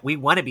shot at, we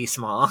want to be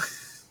small.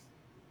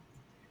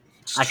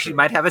 Actually,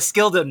 might have a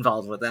skill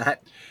involved with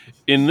that.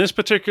 In this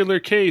particular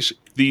case,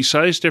 the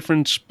size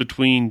difference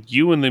between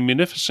you and the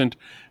Munificent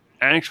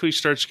actually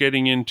starts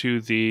getting into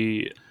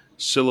the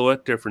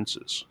silhouette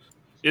differences.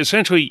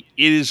 Essentially,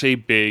 it is a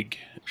big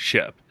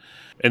ship.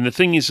 And the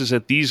thing is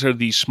that these are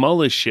the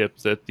smallest ship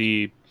that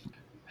the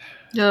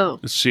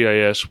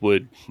CIS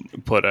would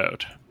put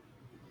out.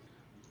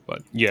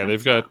 But yeah,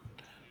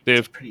 they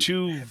have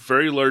 2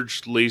 very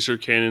large laser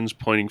cannons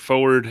pointing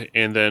forward,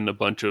 and then a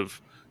bunch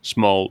of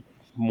small,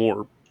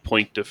 more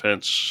point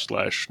defense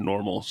 /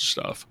 normal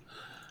stuff.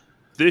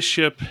 This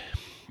ship,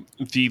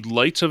 the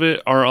lights of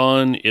it are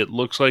on. It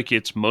looks like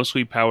it's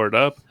mostly powered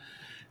up.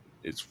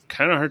 It's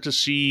kind of hard to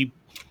see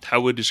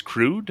how it is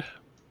crewed.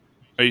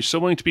 Are you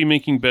still going to be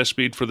making best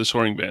speed for the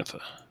Soaring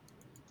Bantha?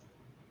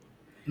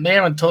 They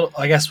haven't told.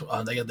 I guess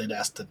they'd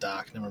asked the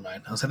doc. Never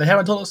mind. I was like, they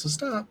haven't told us to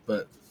stop,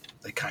 but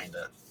they kind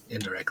of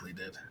indirectly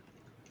did.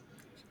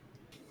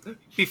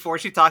 Before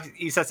she talks,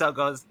 Isasel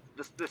goes,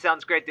 this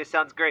sounds great, this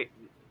sounds great.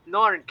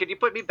 Norn, can you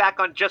put me back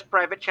on just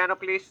private channel,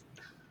 please?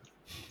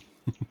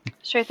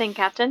 Sure thing,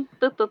 Captain.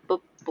 Boop, boop,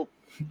 boop, boop.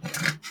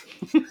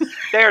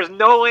 There's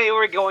no way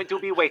we're going to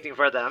be waiting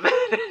for them.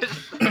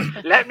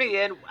 Let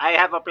me in, I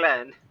have a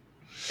plan.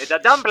 It's a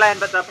dumb plan,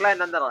 but a plan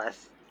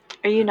nonetheless.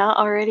 Are you not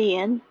already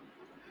in?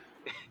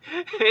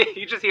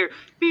 You just hear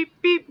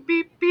beep, beep,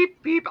 beep,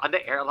 beep, beep on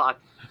the airlock.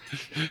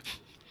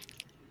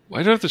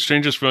 Why do I have the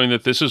strangest feeling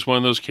that this is one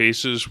of those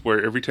cases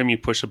where every time you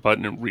push a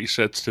button, it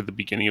resets to the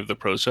beginning of the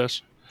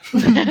process?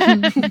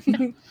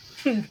 I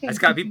just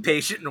gotta be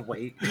patient and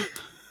wait.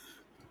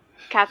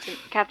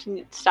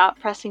 Captain, stop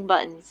pressing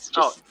buttons.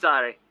 Oh,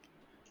 sorry.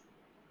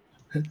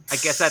 I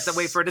guess I have to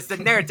wait for this to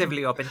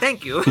narratively open.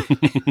 Thank you.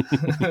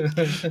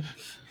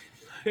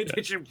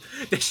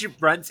 Then she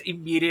runs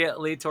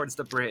immediately towards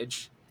the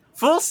bridge.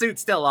 Full suit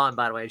still on,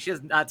 by the way. She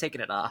has not taken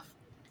it off.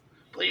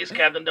 Please,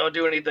 Captain, don't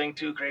do anything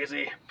too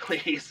crazy.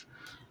 Please.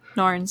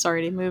 Norn's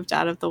already moved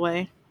out of the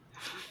way.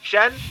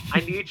 Shen, I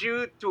need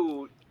you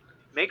to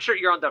make sure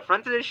you're on the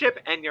front of the ship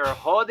and you're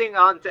holding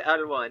on to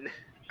L1.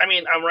 I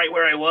mean, I'm right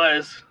where I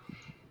was.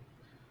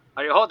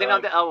 Are you holding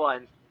on to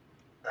L1?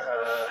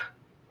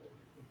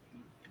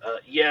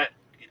 Yeah.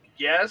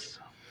 Yes?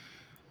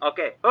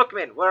 Okay,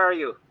 Hookman, where are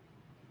you?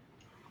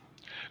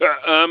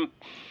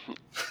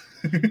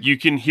 You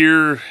can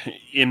hear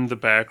in the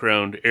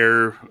background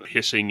air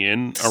hissing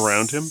in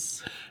around him,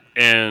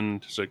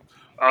 and it's like,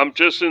 I'm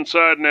just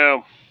inside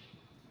now.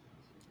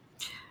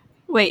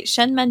 Wait,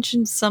 Shen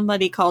mentioned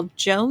somebody called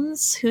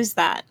Jones? Who's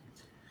that?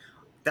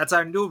 That's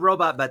our new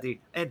robot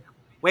buddy. And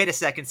wait a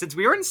second, since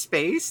we were in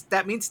space,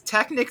 that means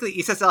technically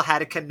Isasel had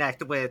to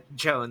connect with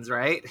Jones,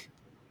 right?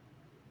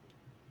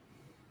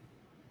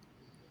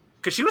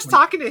 Because she was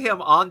talking to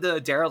him on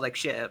the derelict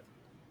ship.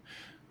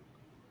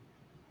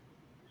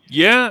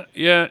 Yeah,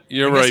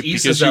 you're right,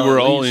 because you were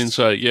all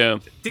inside, yeah.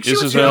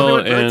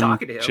 Isasel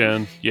and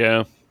Jen,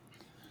 yeah.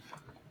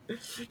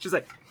 She's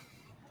like,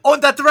 oh,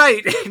 that's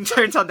right! And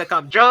turns on the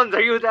comm. Jones,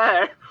 are you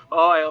there?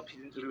 Oh, I hope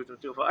you didn't lose him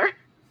too far.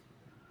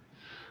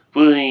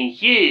 Why,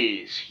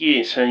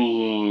 yes, I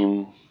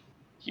am.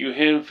 You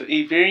have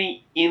a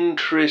very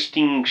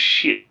interesting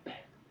ship.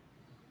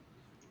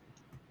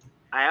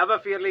 I have a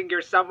feeling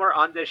you're somewhere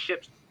on this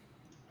ship.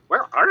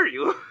 Where are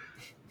you?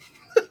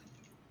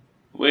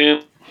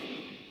 Well,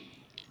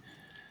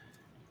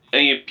 I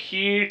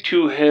appear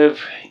to have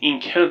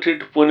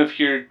encountered one of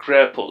your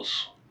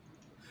grapples,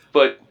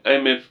 but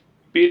I'm a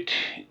bit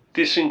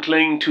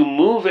disinclined to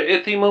move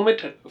at the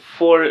moment,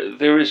 for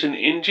there is an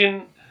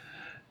engine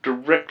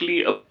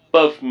directly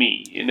above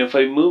me, and if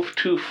I move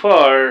too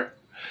far,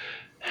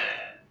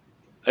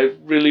 I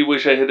really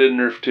wish I had a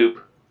nerve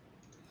tube.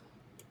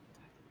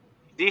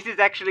 This is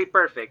actually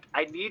perfect.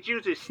 I need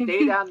you to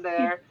stay down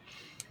there,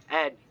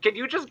 and can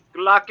you just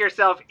lock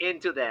yourself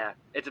into there?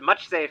 It's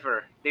much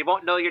safer. They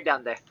won't know you're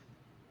down there.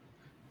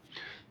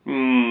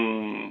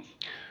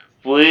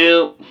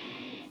 Well,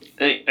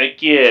 I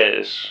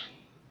guess.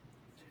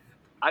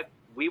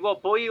 We will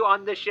pull you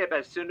on the ship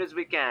as soon as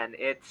we can.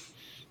 It's...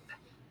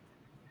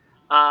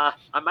 I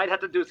might have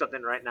to do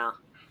something right now.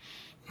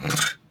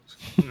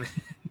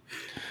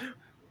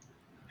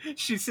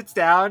 She sits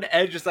down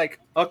and just like,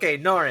 okay,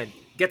 Norin,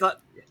 get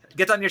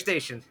on your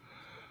station.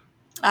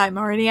 I'm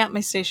already at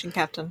my station,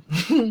 Captain.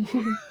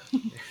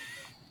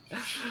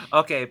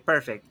 Okay,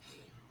 perfect.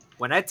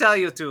 When I tell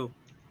you to,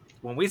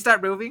 when we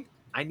start moving,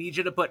 I need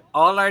you to put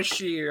all our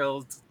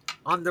shields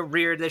on the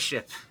rear of the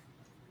ship.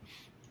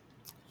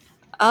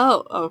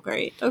 Oh,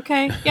 great.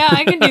 Okay, yeah,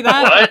 I can do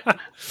that.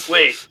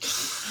 What?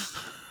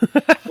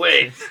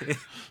 Wait.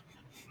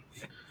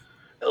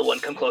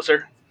 L1, come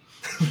closer.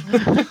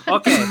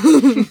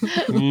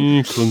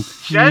 Okay.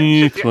 Shen,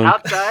 if you're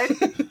outside,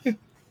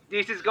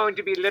 this is going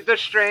to be a little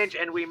strange,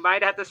 and we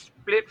might have to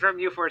split from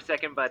you for a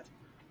second, but...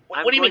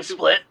 What do you mean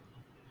split?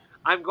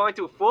 I'm going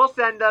to full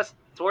send us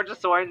towards the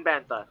Soren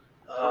Bantha.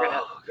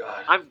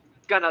 God. I'm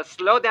gonna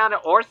slow down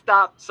or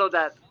stop so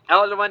that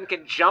L1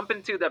 can jump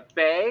into the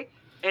bay,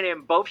 and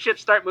then both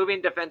ships start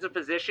moving defensive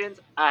positions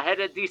ahead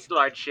of this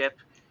large ship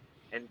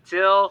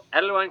until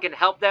L1 can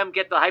help them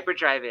get the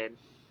hyperdrive in.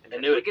 I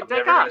knew it. I'm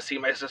never going to see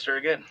my sister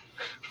again.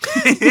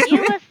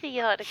 You will see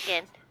her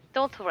again.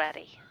 Don't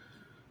worry.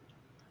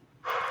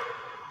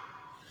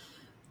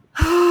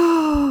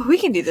 We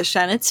can do this,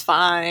 Shen. It's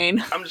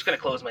fine. I'm just going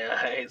to close my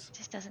eyes.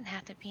 This doesn't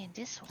have to be in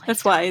this way.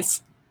 That's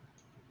wise.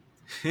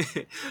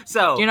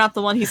 So you're not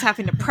the one who's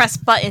having to press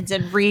buttons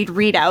and read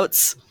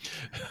readouts.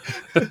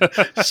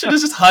 Shen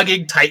is just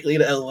hugging tightly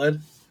to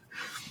L1.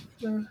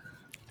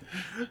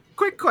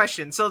 Quick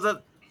question. So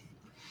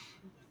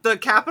the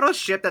capital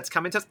ship that's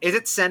coming to us, is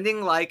it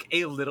sending like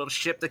a little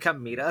ship to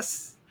come meet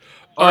us?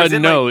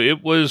 No,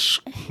 it was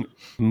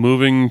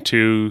moving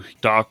to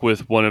dock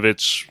with one of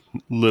its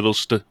little,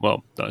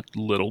 well, not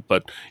little,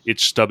 but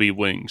its stubby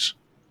wings.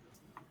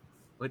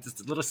 With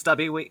its little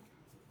stubby wing.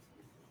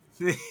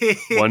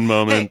 One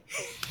moment.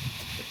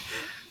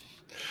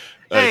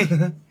 Hey,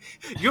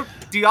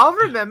 do y'all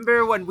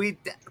remember when we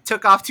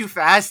took off too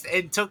fast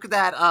and took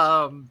that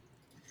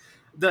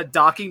the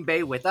docking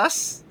bay with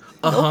us?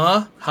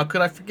 How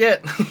could I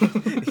forget?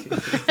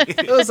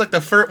 It was like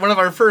one of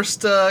our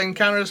first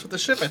encounters with the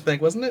ship, I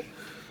think, wasn't it?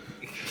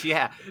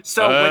 Yeah.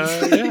 So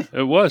yeah,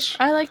 it was.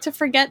 I like to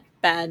forget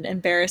bad,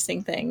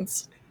 embarrassing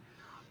things.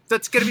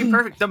 That's gonna be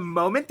perfect. The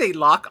moment they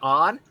lock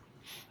on,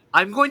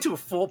 I'm going to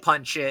full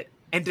punch it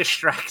and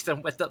distract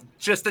them with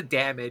just the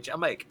damage.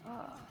 I'm like,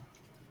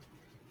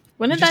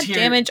 Wouldn't that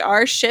damage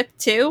our ship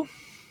too?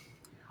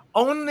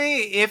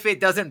 only if it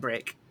doesn't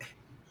break.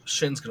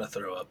 Shin's gonna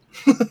throw up.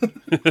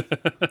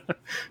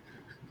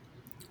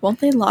 Won't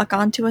they lock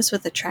onto us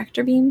with a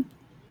tractor beam?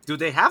 Do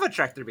they have a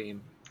tractor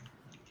beam?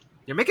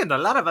 You're making a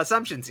lot of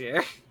assumptions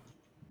here.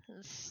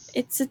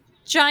 It's a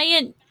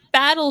giant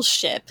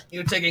battleship.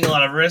 You're taking a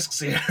lot of risks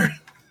here.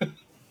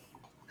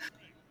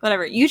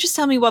 Whatever. You just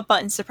tell me what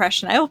buttons to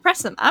press and I will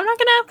press them. I'm not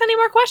going to ask any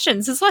more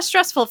questions. It's less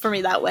stressful for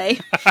me that way.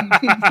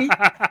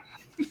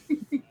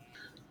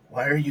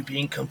 Why are you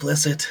being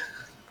complicit?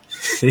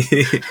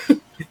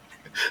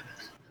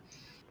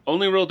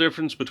 Only real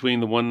difference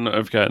between the one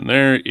I've gotten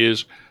there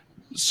is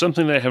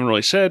something that I haven't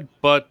really said,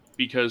 but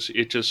because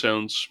it just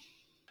sounds...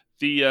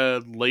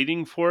 The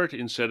lighting for it,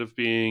 instead of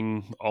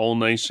being all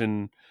nice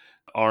and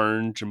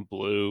orange and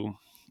blue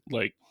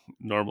like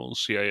normal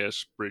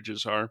CIS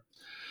bridges are,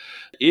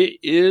 it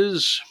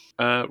is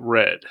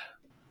red.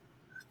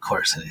 Of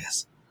course it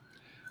is.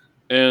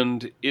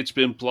 And it's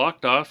been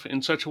blocked off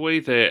in such a way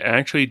that it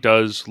actually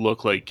does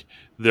look like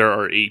there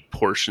are 8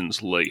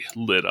 portions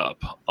lit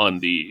up on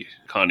the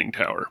conning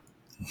tower.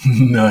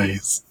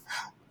 Nice.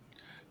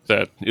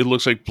 That it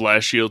looks like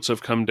blast shields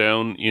have come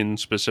down in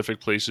specific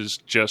places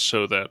just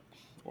so that,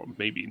 or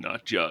maybe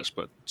not just,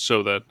 but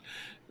so that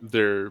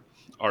there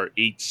are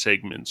 8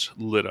 segments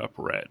lit up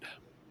red.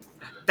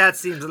 That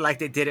seems like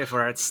they did it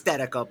for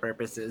aesthetical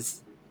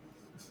purposes.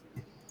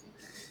 And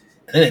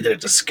then they did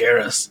it to scare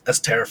us. That's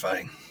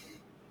terrifying.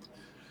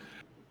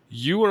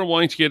 You are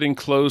wanting to get in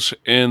close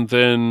and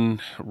then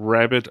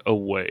rabbit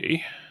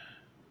away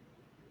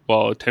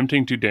while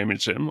attempting to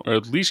damage them, or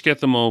at least get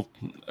them all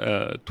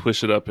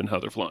twisted up in how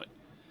they're flying.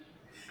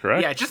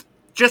 Correct? Yeah,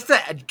 just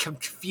to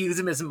confuse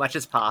them as much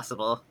as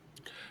possible.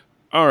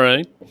 All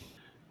right.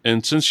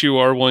 And since you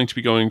are wanting to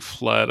be going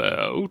flat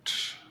out,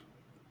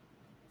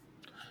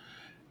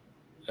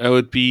 that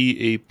would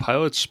be a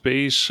pilot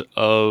space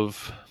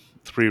of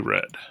 3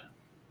 red.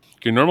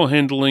 Your normal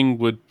handling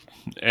would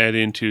add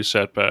into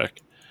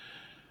setback.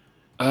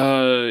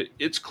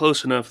 It's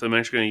close enough that I'm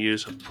actually going to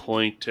use a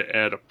point to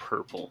add a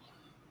purple.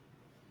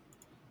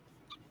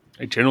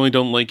 I generally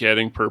don't like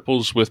adding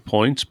purples with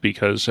points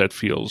because that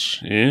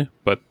feels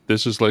but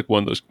this is like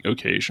one of those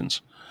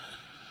occasions.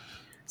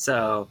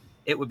 So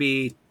it would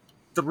be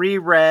 3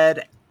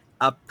 red,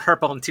 a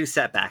purple, and 2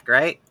 setback,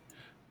 right?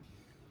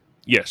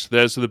 Yes,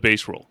 that's the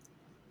base roll.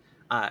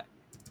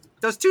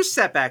 Those 2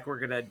 setback we're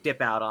gonna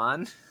dip out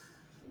on,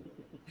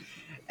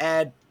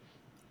 and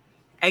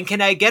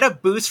can I get a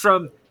boost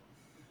from?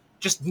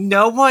 Just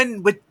no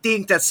one would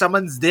think that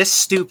someone's this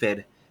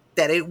stupid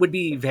that it would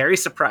be very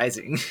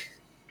surprising.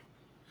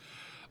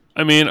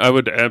 I mean, I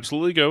would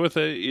absolutely go with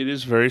it. It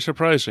is very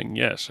surprising.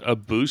 Yes, a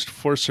boost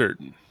for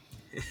certain.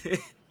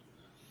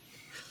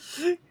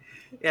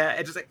 Yeah,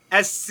 it's just like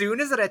as soon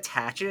as it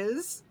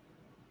attaches,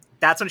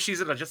 that's when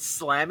she's gonna just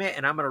slam it,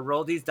 and I'm gonna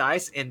roll these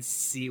dice and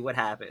see what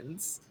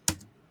happens.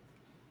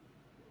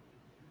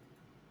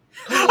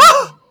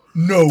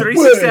 No 3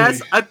 way!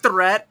 success, a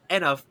threat,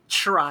 and a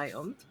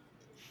triumph.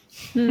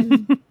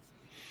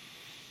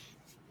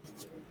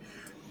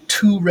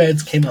 2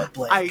 reds came up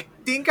blank. I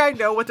think I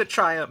know what the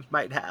triumph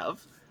might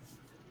have.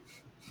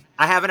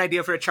 I have an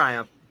idea for a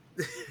triumph.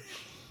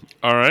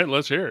 All right,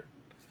 let's hear it.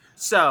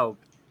 So,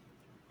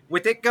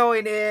 with it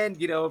going in,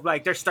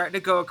 like they're starting to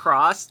go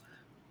across.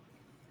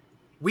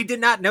 We did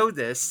not know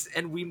this,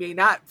 and we may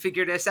not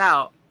figure this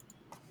out.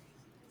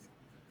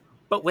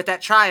 But with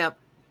that triumph,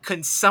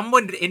 can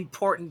someone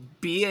important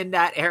be in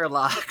that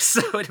airlock?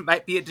 So it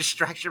might be a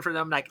distraction for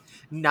them, like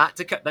not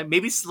to cut, like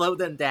maybe slow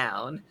them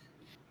down.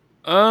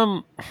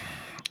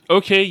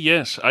 Okay,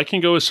 yes, I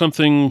can go with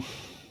something.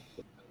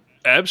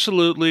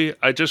 Absolutely,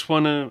 I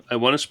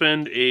want to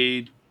spend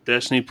a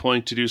Destiny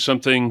point to do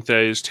something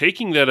that is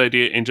taking that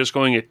idea and just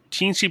going a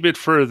teensy bit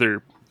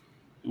further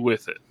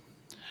with it.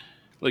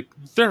 Like,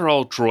 they're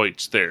all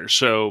droids there,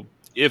 so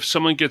if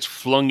someone gets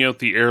flung out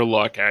the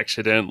airlock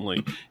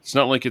accidentally, it's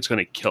not like it's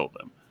going to kill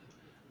them.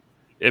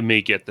 It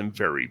may get them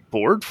very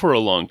bored for a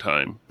long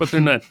time, but they're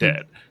not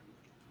dead.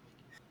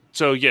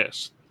 So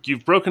yes,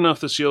 you've broken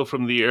off the seal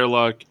from the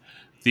airlock.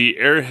 The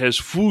air has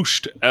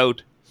whooshed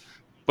out,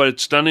 but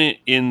it's done it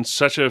in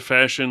such a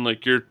fashion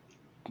like you're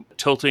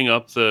tilting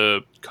up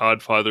the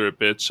Codfather a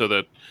bit so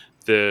that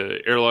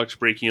the airlock's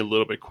breaking a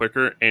little bit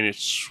quicker, and it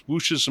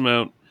swooshes them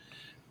out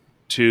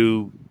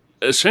to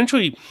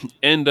essentially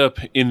end up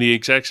in the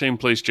exact same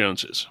place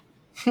Jones is.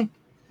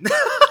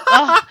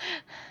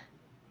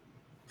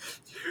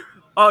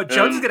 Oh,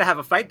 Jones is going to have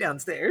a fight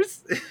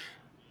downstairs.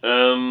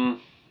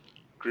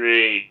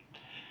 Great.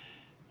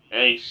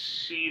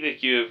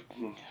 like you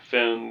have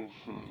found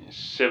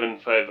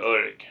 7-5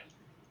 Ulrich.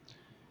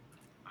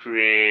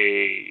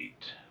 Great.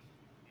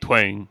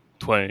 Twang,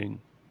 twang.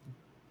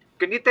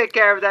 Can you take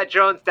care of that,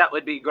 Jones? That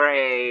would be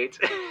great.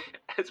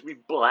 As we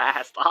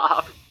blast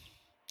off.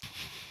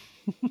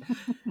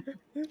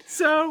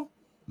 So,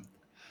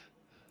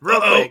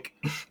 real quick,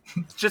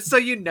 just so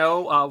you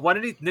know, one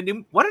of the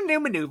new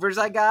maneuvers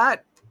I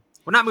got.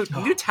 Well, not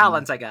new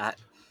talents I got.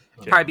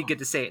 Probably be good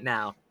to say it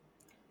now.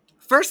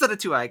 First of the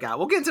two I got.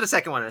 We'll get into the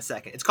second one in a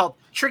second. It's called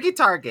Tricky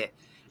Target,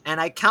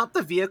 and I count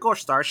the vehicle or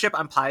starship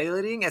I'm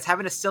piloting as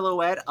having a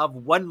silhouette of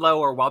one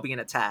lower while being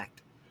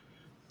attacked.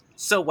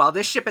 So while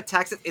this ship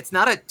attacks it, it's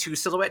not a 2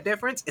 silhouette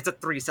difference; it's a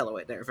 3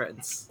 silhouette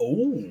difference.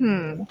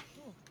 Oh.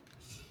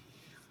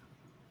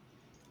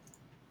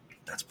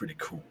 That's pretty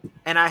cool.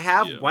 And I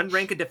have 1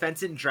 rank of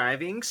defense in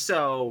driving,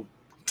 so...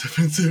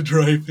 Defensive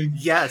driving.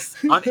 Yes.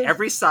 On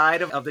every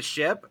side of the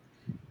ship,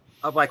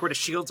 of like where the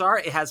shields are,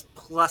 it has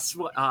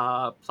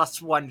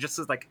 +1, just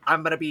as like,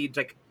 I'm going to be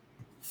like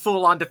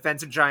full on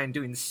defensive giant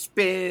doing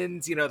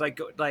spins, you know,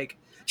 like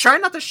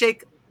trying not to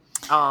shake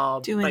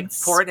port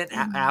and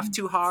aft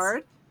too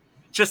hard,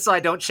 just so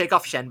I don't shake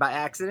off Shen by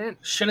accident.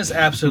 Shen is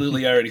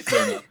absolutely already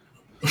thrown up.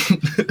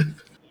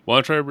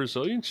 Want to try a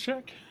resilience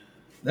check?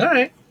 All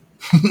right.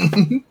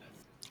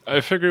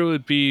 I figure it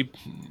would be,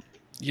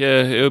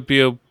 it would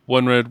be a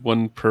 1 red,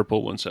 1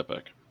 purple, 1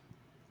 setback.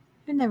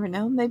 You never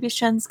know. Maybe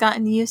Shen's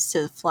gotten used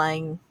to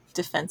flying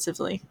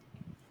defensively.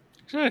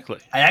 Exactly.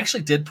 I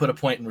actually did put a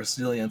point in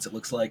resilience, it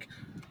looks like.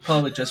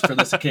 Probably just for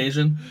this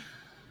occasion.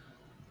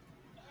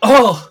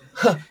 Oh!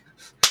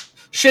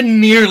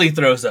 Shen nearly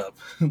throws up.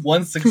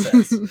 1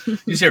 success. You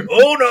just hear,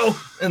 oh no!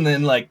 And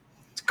then, like,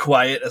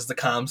 quiet as the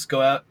comms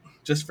go out.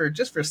 Just for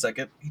a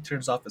second, he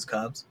turns off his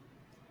comms.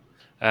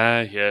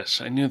 Yes.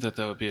 I knew that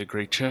would be a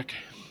great check.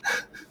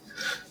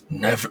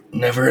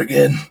 Never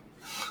again.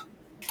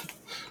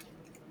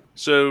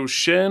 So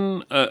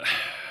Shen,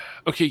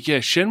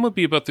 Shen would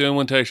be about the only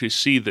one to actually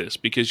see this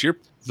because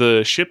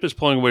the ship is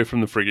pulling away from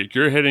the frigate.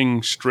 You're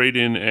heading straight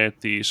in at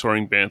the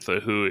Soaring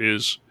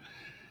Bantha,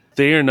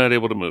 they are not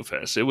able to move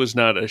fast. It was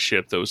not a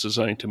ship that was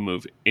designed to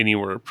move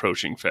anywhere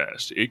approaching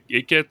fast.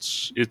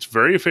 It's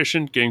very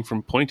efficient getting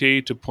from point A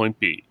to point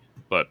B,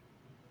 but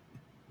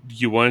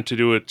you want it to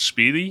do it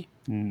speedy?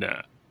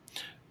 Nah.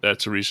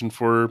 That's a reason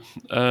for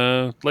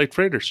light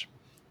freighters.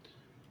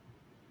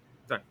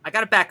 Sorry, I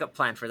got a backup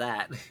plan for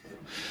that.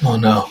 Oh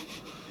no.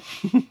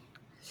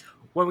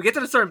 When we get to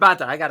the Soaring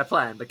Bantha, I got a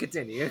plan, but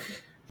continue.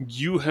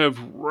 You have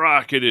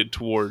rocketed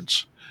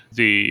towards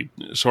the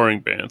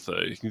Soaring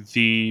Bantha.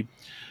 The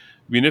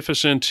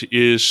Munificent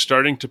is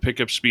starting to pick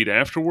up speed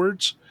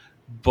afterwards,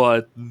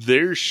 but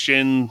there's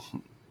Shen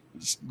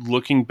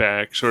looking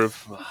back, sort of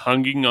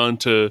hanging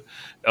onto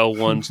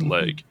L1's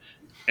leg.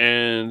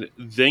 And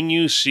then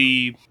you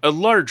see a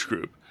large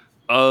group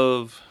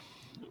of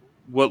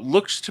what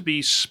looks to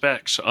be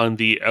specks on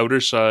the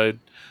outer side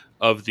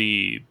of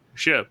the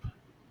ship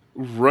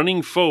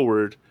running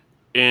forward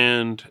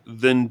and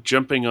then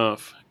jumping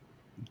off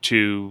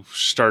to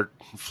start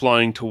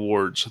flying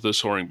towards the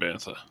Soaring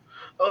Bantha.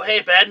 Oh,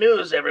 hey, bad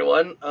news,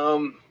 everyone.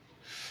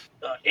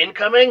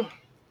 Incoming?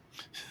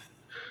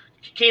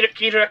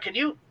 Keitra, can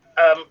you,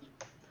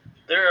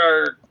 there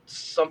are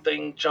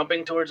something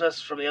jumping towards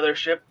us from the other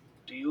ship.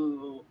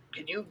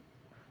 Can you...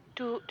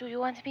 Do you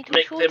want me to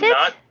make shoot them it?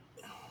 not?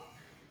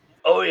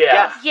 Oh,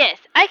 yeah. Yes,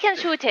 I can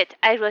shoot it.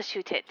 I will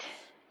shoot it.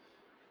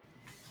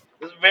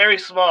 It's very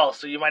small,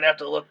 so you might have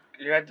to look...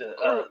 You have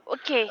to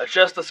okay.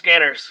 adjust the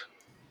scanners.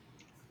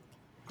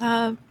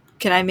 Can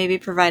I maybe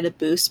provide a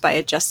boost by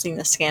adjusting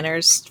the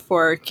scanners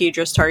for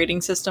Keidra's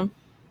targeting system?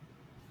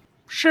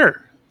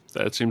 Sure.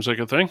 That seems like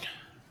a thing.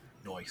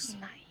 Nice.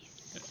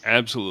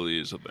 Absolutely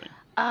is a thing.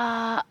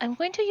 I'm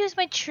going to use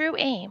my true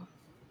aim.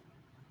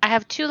 I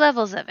have 2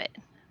 levels of it.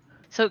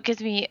 So it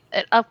gives me,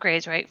 it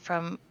upgrades, right,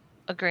 from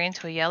a green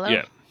to a yellow?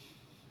 Yeah.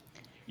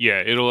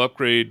 Yeah, it'll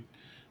upgrade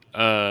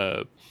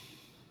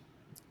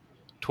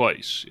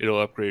twice.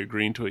 It'll upgrade a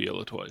green to a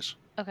yellow twice.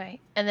 Okay.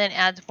 And then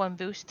adds 1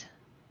 boost?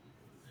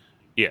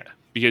 Yeah,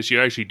 because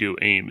you actually do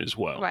aim as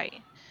well.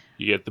 Right.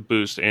 You get the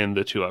boost and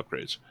the 2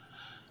 upgrades.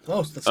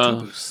 Oh, so that's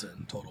 2 boosts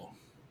in total.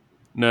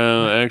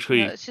 No,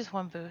 actually... No, it's just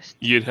 1 boost.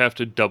 You'd have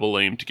to double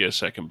aim to get a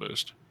second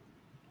boost.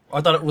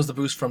 I thought it was the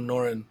boost from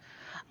Norin.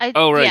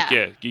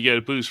 Yeah. You get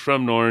a boost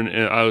from Norin,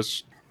 and I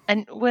was...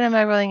 And what am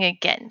I rolling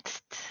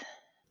against?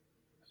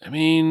 I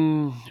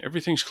mean,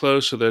 everything's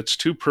close, so that's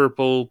 2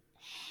 purple.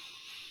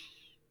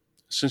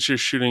 Since you're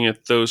shooting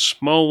at those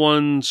small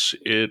ones,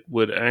 it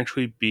would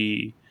actually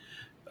be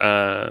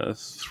 3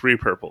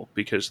 purple,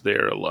 because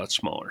they're a lot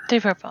smaller.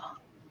 3 purple.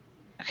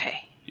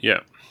 Okay.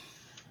 Yeah.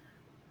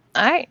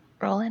 Alright,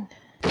 rolling.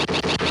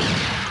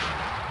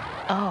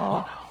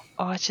 Oh,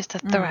 it's just a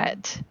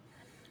threat.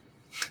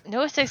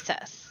 No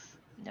success.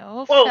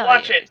 No Whoa, failure.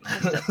 watch it!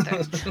 Just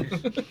a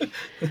threat.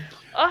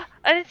 Oh,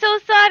 I'm so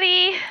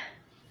sorry.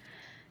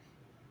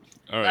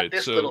 All right, Not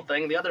this so little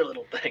thing, the other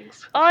little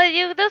things. Oh,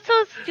 you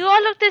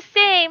all look the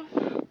same.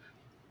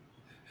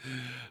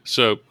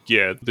 So,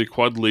 yeah, the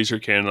quad laser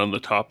cannon on the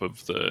top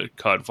of the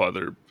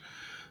Codfather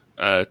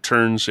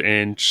turns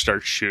and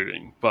starts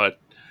shooting. But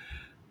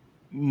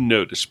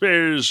no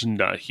despairs,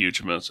 not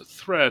huge amounts of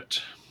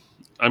threat.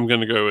 I'm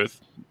going to go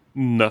with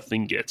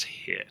nothing gets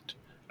hit.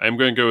 I'm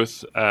going to go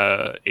with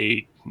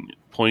a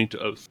point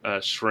of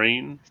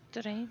strain,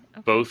 Okay.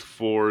 both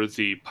for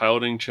the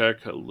piloting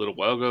check a little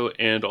while ago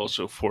and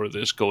also for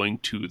this going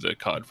to the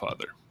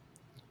Codfather.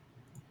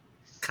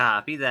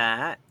 Copy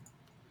that.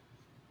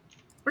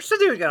 We're still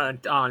doing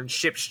it on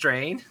ship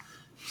strain.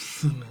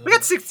 We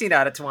got 16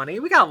 out of 20.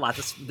 We got a lot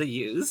to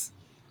use.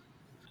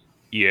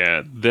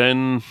 Yeah,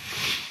 then...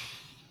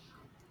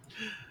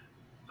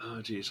 Oh,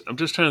 jeez. I'm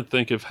just trying to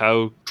think of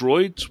how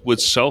droids would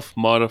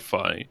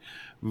self-modify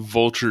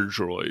vulture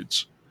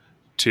droids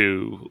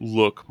to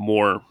look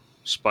more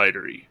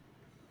spidery.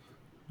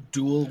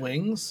 Dual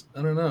wings?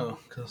 I don't know,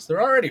 because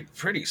they're already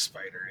pretty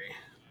spidery.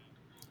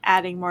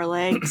 Adding more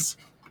legs.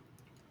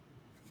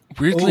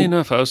 Weirdly Ooh.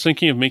 enough, I was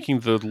thinking of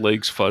making the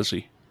legs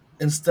fuzzy.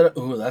 That's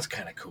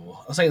kind of cool.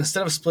 I was saying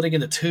instead of splitting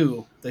into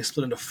 2, they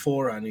split into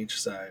 4 on each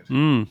side.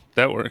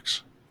 That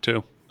works,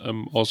 too.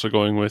 I'm also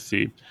going with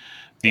the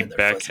And they're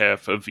back fuzzy.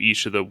 half of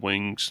each of the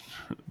wings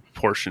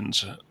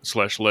portions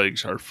 /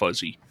 legs are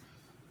fuzzy.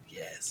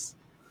 Yes.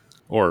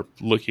 Or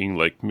looking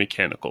like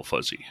mechanical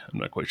fuzzy. I'm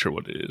not quite sure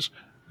what it is.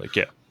 Like,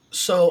 yeah.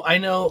 So I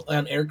know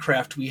on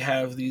aircraft we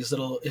have these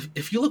little.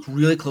 If you look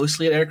really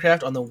closely at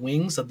aircraft, on the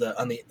wings of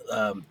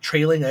the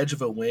trailing edge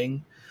of a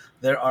wing,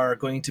 there are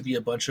going to be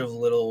a bunch of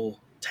little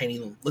tiny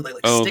like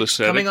The sticks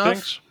static coming off.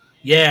 things?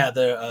 Yeah,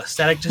 the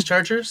static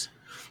dischargers.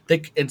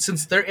 And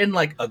since they're in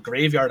like a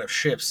graveyard of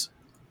ships,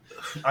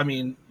 I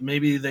mean,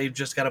 maybe they've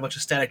just got a bunch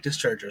of static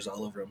dischargers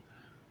all over them.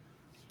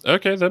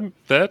 Okay,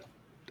 that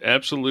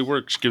absolutely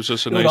works. Gives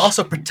us a It nice... would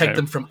also protect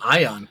them from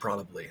ion,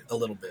 probably a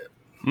little bit.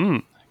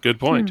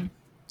 Good point.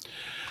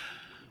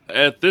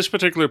 At this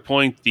particular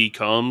point, the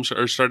comms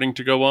are starting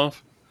to go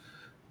off.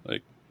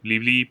 Like,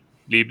 bleep, bleep,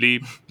 bleep,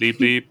 bleep,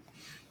 bleep,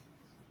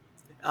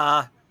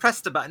 bleep.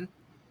 Press the button.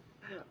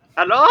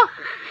 Hello?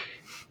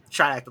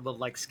 Try to act a little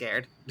like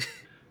scared.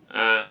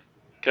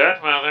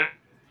 Godmother,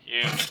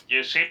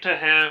 you seem to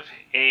have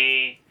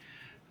a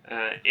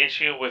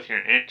issue with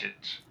your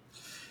engines.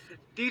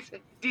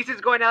 This is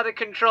going out of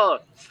control.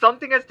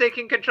 Something has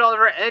taken control of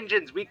our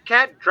engines. We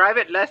can't drive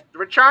it less.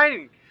 We're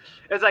trying.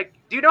 It's like,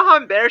 do you know how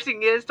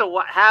embarrassing it is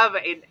to have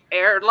an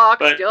airlock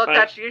still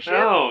attached to your ship?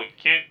 No,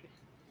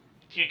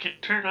 you can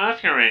turn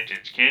off your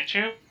engines, can't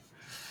you?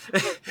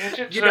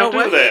 Engines You know don't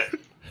what? do that.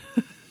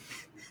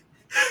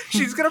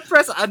 She's gonna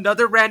press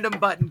another random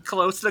button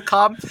close to the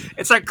comm.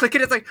 It's like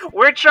clicking. It's like,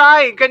 We're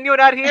trying. Can you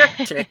not hear?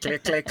 click,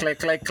 click, click, click,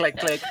 click, click,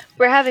 click.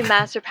 We're having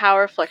massive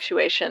power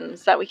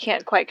fluctuations that we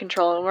can't quite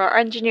control, and our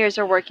engineers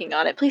are working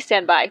on it. Please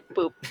stand by.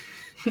 Boop.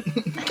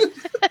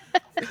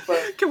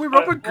 Can we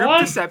roll a group What?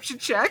 deception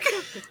check?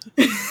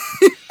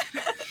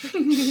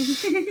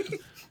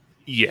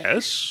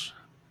 Yes.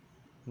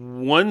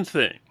 One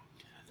thing.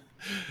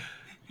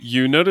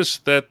 You notice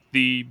that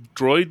the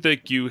droid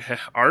that you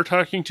are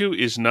talking to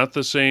is not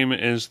the same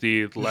as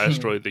the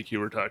last droid that you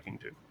were talking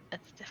to.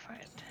 It's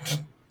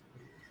different.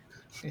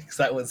 Because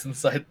that was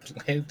inside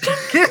the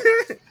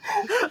landing.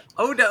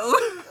 Oh no!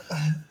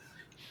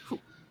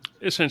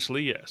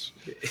 Essentially, yes.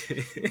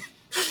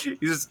 He's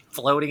just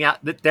floating out.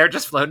 They're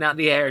just floating out in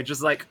the air,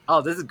 just like,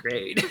 oh, this is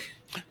great.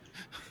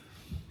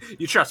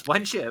 You trust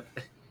one ship.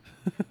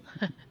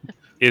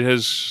 It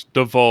has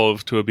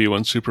devolved to a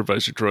B1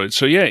 supervisor droid.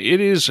 So yeah, it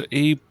is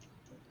a,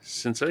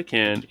 since I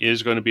can,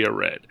 is going to be a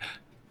red.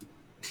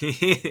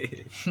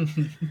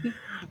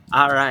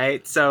 All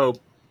right, so,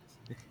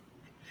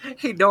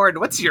 hey Nord,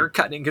 what's your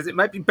cunning? Because it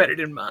might be better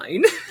than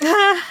mine.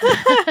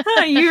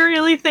 You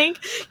really think?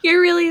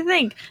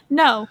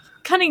 No,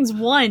 cunning's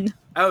 1.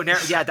 Oh, no,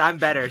 yeah, I'm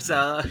better.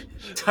 So,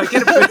 do I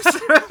get a boost?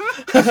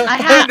 I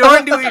Hey have,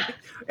 Nord, doing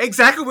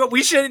exactly what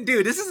we shouldn't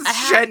do. This is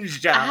Shen's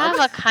job. I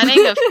have a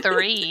cunning of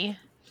 3.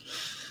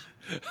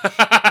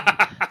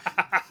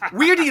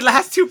 We're the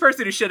last 2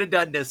 person who should have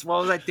done this.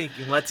 What was I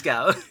thinking? Let's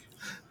go.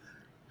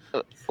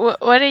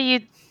 What are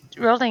you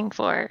rolling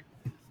for?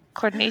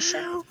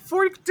 Coordination?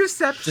 For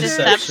deception.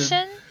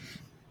 Deception?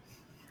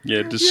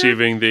 Yeah,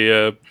 deceiving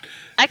the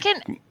I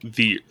can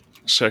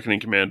second in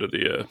command of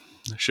the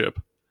ship.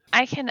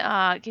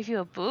 give you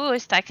a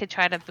boost. I could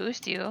try to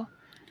boost you.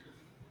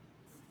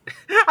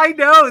 I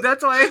know.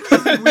 That's why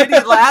we're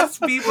the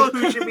last people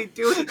who should be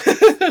doing this.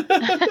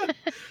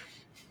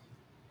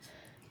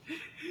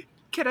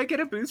 Can I get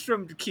a boost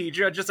from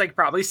Kedra? Just like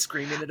probably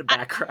screaming in the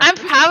background.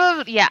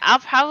 I'll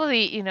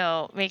probably,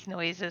 make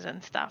noises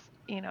and stuff,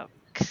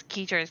 because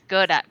Keeter is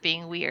good at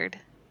being weird.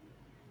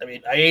 I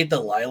mean, I ate the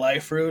lili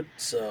fruit,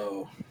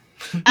 so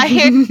I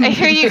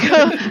hear you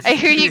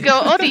go.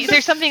 Oh,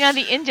 there's something on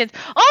the engines.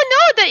 Oh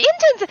no, the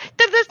engines,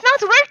 that's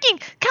not working.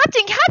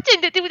 Captain,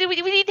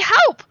 we need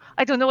help.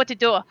 I don't know what to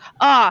do.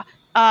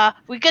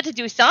 We got to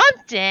do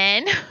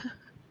something.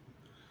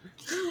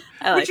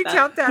 I like Would you that.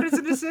 count that as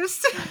an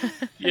assist?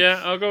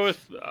 Yeah, I'll go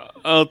with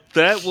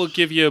that will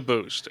give you a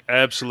boost.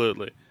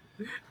 Absolutely.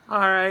 All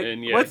right.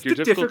 And yeah, What's your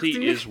the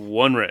difficulty is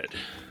 1 red.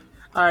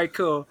 All right,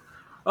 cool.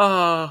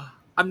 Oh,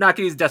 I'm not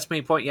gonna use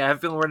Destiny Point yet. I have a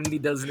feeling we're gonna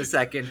need those in a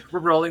second. We're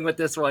rolling with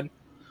this one.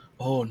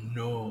 Oh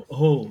no.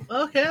 Oh,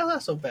 okay, well,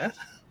 that's so bad.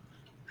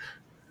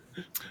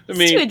 I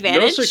mean, to no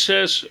advantage.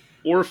 success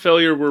or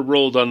failure were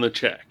rolled on the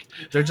check.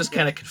 They're just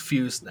kind of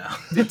confused now.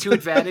 The 2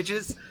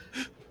 advantages.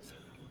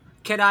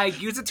 Can I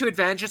use the 2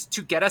 advantages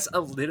to get us a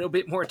little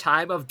bit more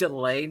time of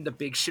delaying the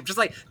big ship? Just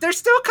like, they're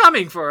still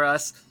coming for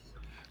us,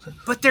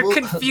 but they're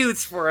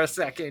confused for a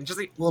second. Just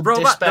like, We'll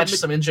robot, dispatch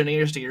some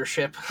engineers to your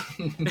ship.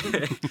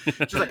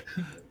 just like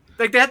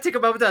they had to take a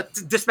moment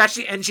to dispatch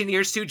the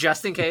engineers too,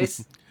 just in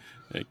case.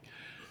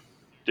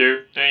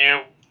 Do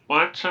you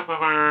want some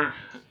of our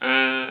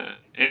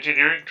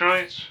engineering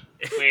droids?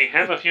 We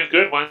have a few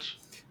good ones.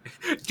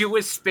 Do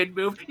a spin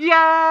move.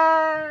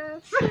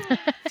 Yes!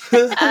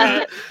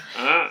 Negative.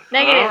 All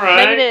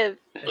right. Negative.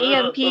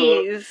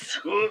 EMPs.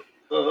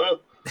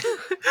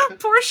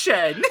 Poor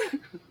Shen.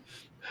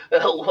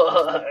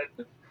 What?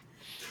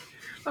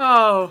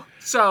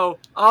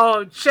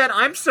 Shen,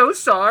 I'm so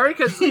sorry,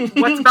 because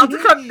what's about to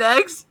come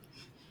next?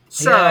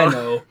 So,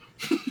 Yeah,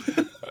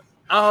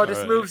 I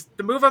know.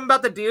 the move I'm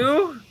about to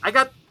do, I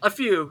got a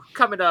few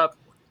coming up.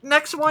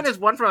 Next one is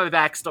one from my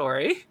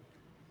backstory.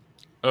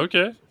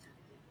 Okay.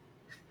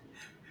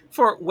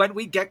 For when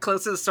we get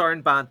close to the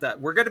Soren Bantha,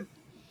 we're gonna.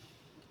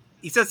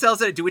 Issa tells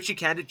her to do what she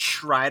can to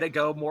try to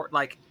go more,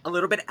 like, a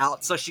little bit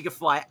out so she can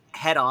fly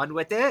head on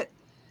with it.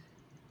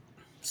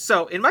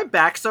 So, in my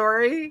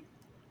backstory,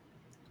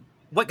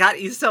 what got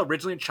Issa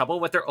originally in trouble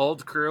with her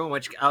old crew, and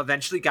which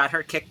eventually got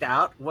her kicked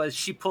out, was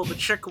she pulled a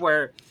trick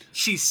where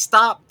she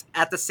stopped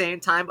at the same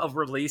time of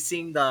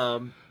releasing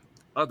the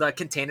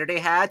container they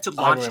had to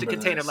launch the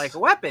container this. like a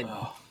weapon.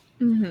 Oh.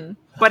 Mm-hmm.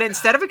 But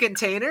instead of a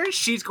container,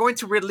 she's going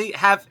to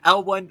have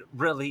L1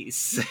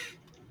 release.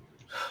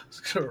 It's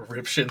gonna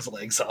rip Shin's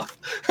legs off.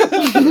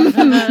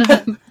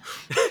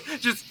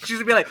 She's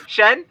gonna be like,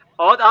 Shen,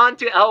 hold on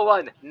to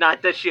L1,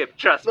 not the ship.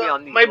 Trust me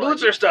on these. My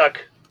boots are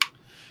stuck.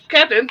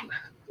 Captain,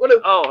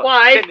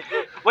 why?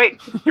 Wait,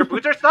 your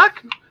boots are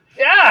stuck?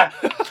 Yeah.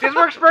 This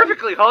works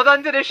perfectly. Hold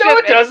on to the ship. No,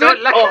 it doesn't.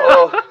 Don't let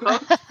go.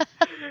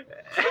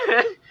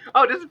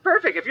 Oh, this is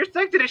perfect. If you're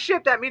stuck to the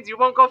ship, that means you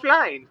won't go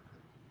flying.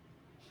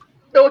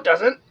 No, it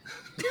doesn't.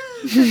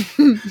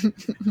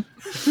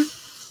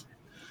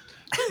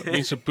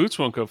 Means the boots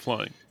won't go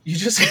flying. You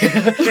just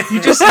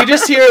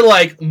hear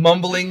like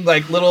mumbling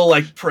like little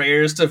like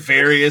prayers to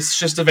various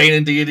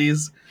Shistavanian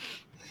deities.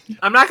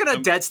 I'm not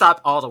gonna dead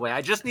stop all the way.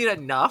 I just need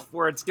enough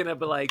where it's gonna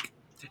be like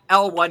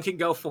L1 can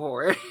go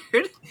forward.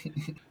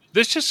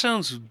 This just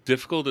sounds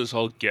difficult as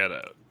all get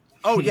out.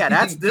 Oh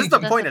yeah, this is the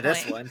point of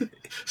this point. one.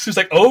 She's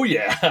like, oh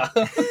yeah.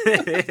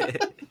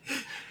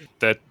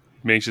 That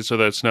makes it so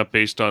that it's not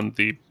based on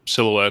the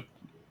silhouette,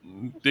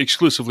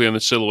 exclusively on the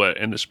silhouette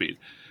and the speed,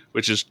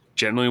 which is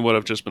generally what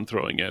I've just been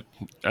throwing at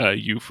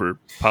you for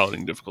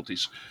piloting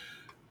difficulties.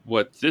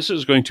 What this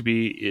is going to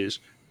be is,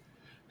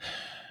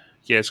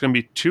 yeah, it's going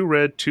to be 2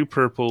 red, 2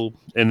 purple,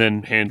 and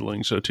then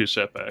handling, so 2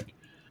 setback.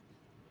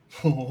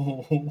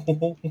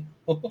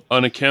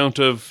 On account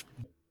of,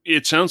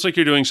 it sounds like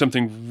you're doing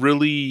something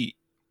really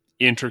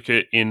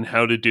intricate in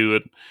how to do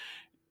it,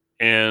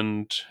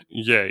 and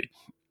yeah,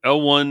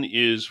 L1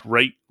 is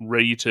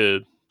ready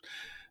to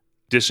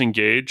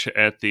disengage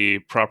at the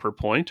proper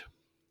point.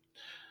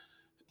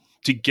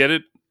 To get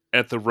it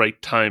at the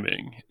right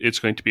timing, it's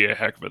going to be a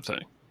heck of a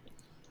thing.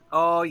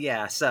 Oh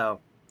yeah,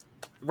 so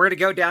we're gonna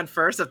go down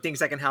first of things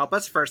that can help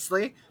us.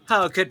 Firstly,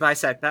 goodbye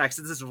setbacks.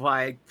 This is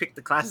why I picked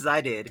the classes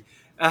I did.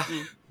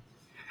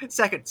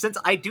 Second, since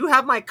I do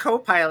have my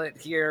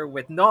co-pilot here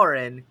with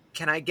Norin,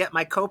 can I get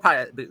my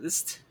co-pilot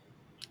boost?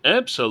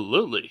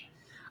 Absolutely.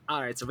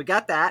 All right, so we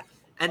got that,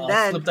 and I'll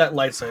then flip that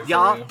light side.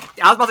 y'all. For you.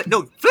 I was about to say,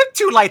 no, flip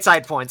 2 light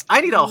side points.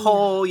 I need a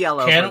whole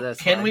yellow for this.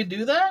 Can one. we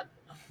do that?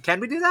 Can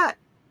we do that?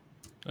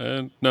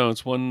 No,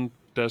 it's 1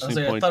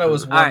 destiny I point. thought it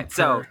was per- one. All right,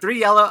 so per- 3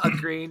 yellow, a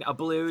green, a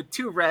blue,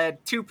 2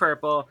 red, 2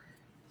 purple.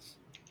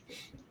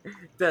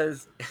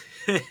 Does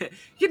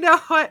you know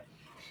what?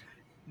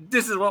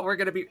 This is what we're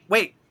gonna be.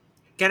 Wait,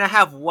 can I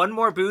have one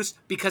more boost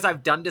because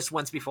I've done this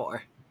once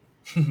before?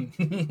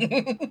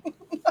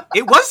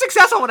 It was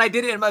successful when I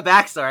did it in my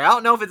backstory. I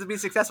don't know if it's gonna be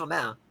successful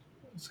now.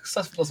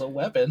 Successful as a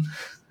weapon.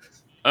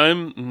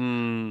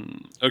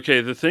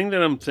 Okay, the thing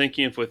that I'm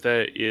thinking of with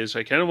that is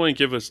I kind of want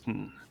to give us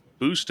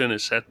boost and a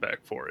setback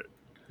for it.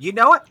 You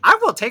know what? I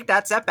will take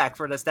that setback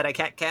for this that I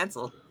can't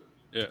cancel.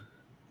 Yeah.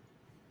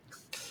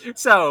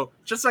 So,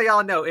 just so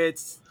y'all know,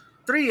 it's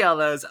 3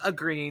 yellows, a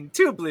green,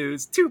 2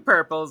 blues, 2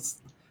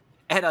 purples,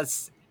 and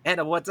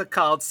a what's it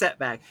called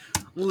setback.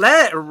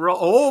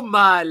 Oh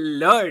my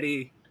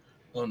lordy.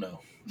 Oh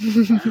no.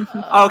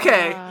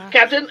 Okay.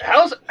 Captain,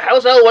 how's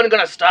L1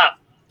 gonna stop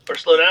or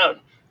slow down?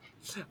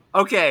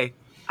 Okay.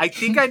 I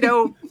think I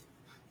know.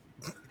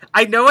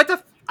 I know what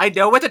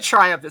the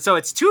triumph is. So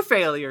it's 2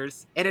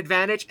 failures, an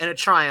advantage, and a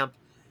triumph.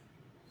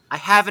 I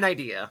have an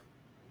idea.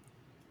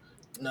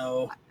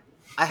 No.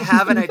 I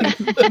have an idea.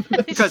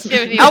 Because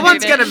Shouldn't even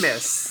L1's do gonna that.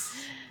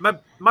 miss.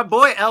 my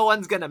boy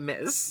L1's gonna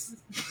miss.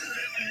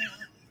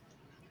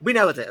 We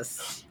know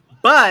this.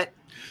 But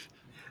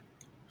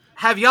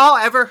have y'all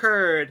ever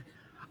heard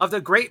of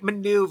the great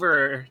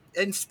maneuver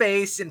in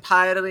space and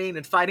piloting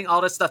and fighting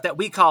all this stuff that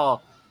we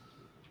call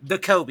the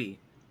Kobe?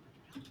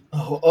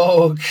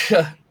 Oh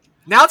God.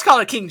 Now it's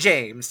called a King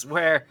James,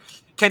 where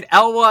can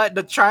L1,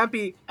 the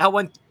triumphy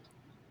L1,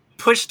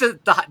 push the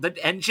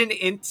engine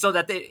in so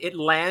that it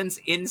lands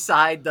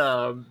inside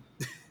the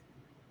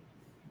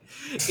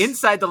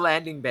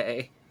landing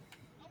bay.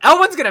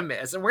 L1's gonna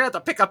miss, and we're gonna have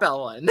to pick up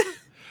L1.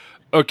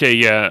 Okay,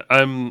 yeah,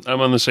 I'm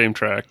on the same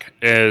track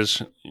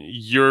as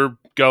you're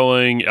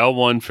going.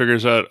 L1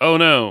 figures out, oh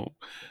no,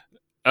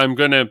 I'm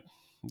gonna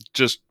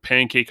just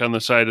pancake on the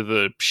side of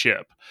the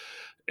ship,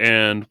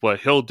 and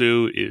what he'll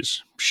do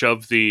is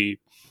shove the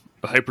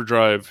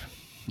hyperdrive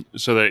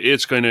so that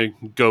it's going to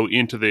go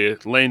into the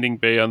landing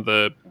bay on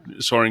the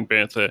Soaring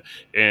Bantha,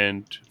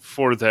 and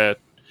for that,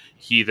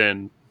 he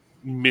then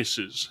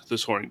misses the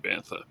Soaring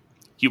Bantha.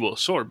 He will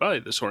soar by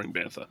the Soaring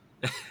Bantha.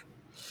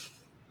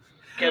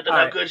 Captain,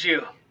 how good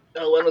you?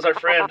 L1 was our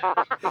friend.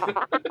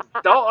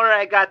 Don't worry,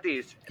 I got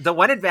these. The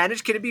one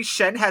advantage can it be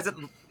Shen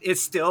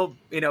is still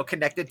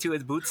connected to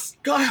his boots.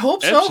 God, I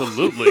hope so.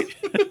 Absolutely.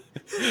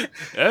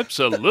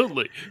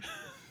 Absolutely.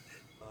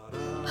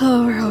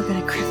 Oh, we're all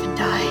gonna criff and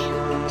die.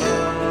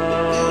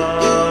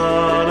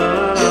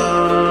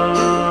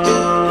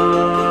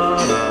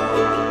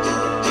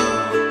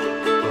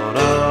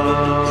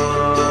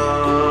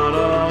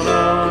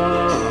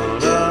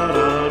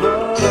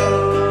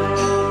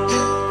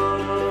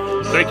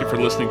 Thank you for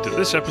listening to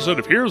this episode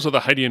of Heroes of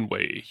the Hydian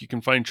Way. You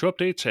can find show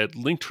updates at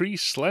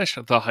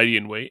linktree/The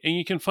Hydian Way, and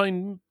you can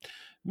find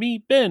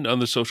me, Ben, on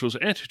the socials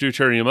at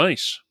Deuterium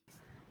Ice.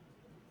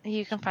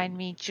 You can find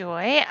me,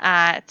 Joy,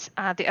 at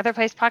the Other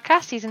Place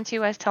podcast, Season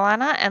 2 as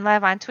Talana, and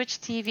live on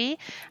Twitch TV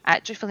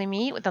at Joyfully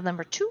Me with the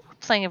number 2,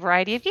 playing a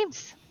variety of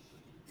games.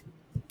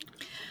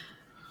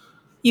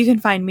 You can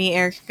find me,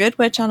 Erica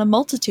Goodwitch, on a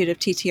multitude of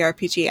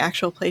TTRPG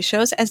actual play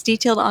shows as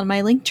detailed on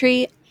my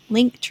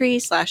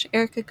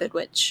linktree/Erica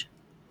Goodwitch.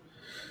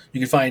 You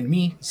can find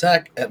me,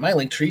 Zach, at my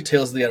Linktree,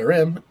 Tales of the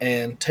NRM,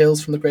 and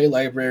Tales from the Grey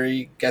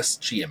Library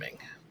guest GMing.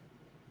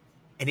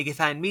 And you can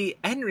find me,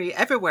 Henry,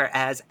 everywhere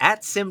as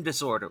at Sim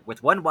Disorder,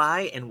 with one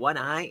Y and one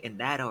I in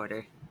that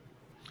order.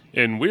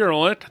 And we are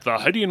all at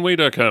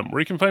thehydianway.com,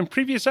 where you can find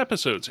previous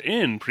episodes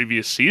and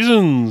previous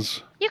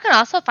seasons. You can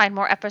also find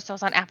more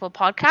episodes on Apple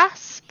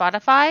Podcasts,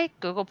 Spotify,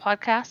 Google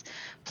Podcasts.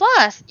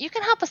 Plus, you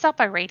can help us out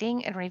by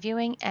rating and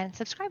reviewing and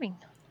subscribing.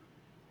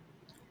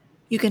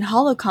 You can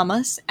holocom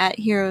us at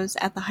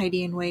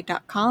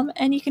heroesatthehydianway.com,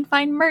 and you can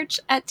find merch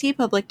at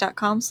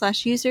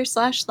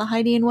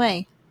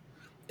tpublic.com/user/thehydianway.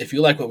 If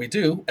you like what we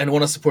do and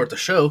want to support the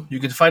show, you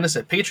can find us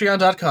at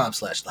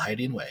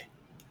patreon.com/thehydianway.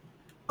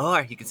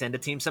 Or you can send a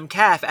team some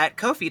calf at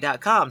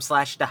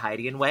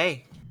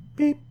kofi.com/thehydianway.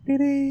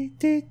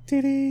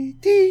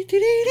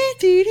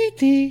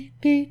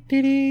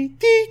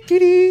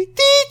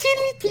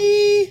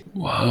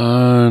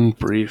 One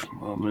brief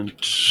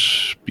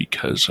moment,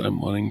 because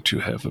I'm wanting to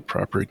have a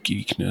proper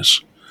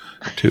geekness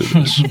to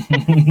this.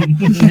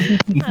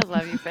 I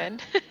love you, Ben.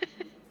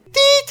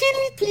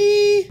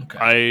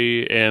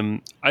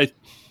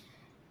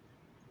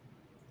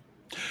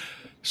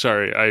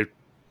 Sorry, I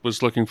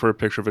was looking for a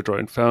picture of a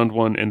droid, found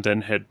one, and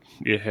then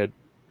it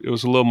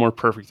was a little more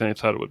perfect than I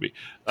thought it would be.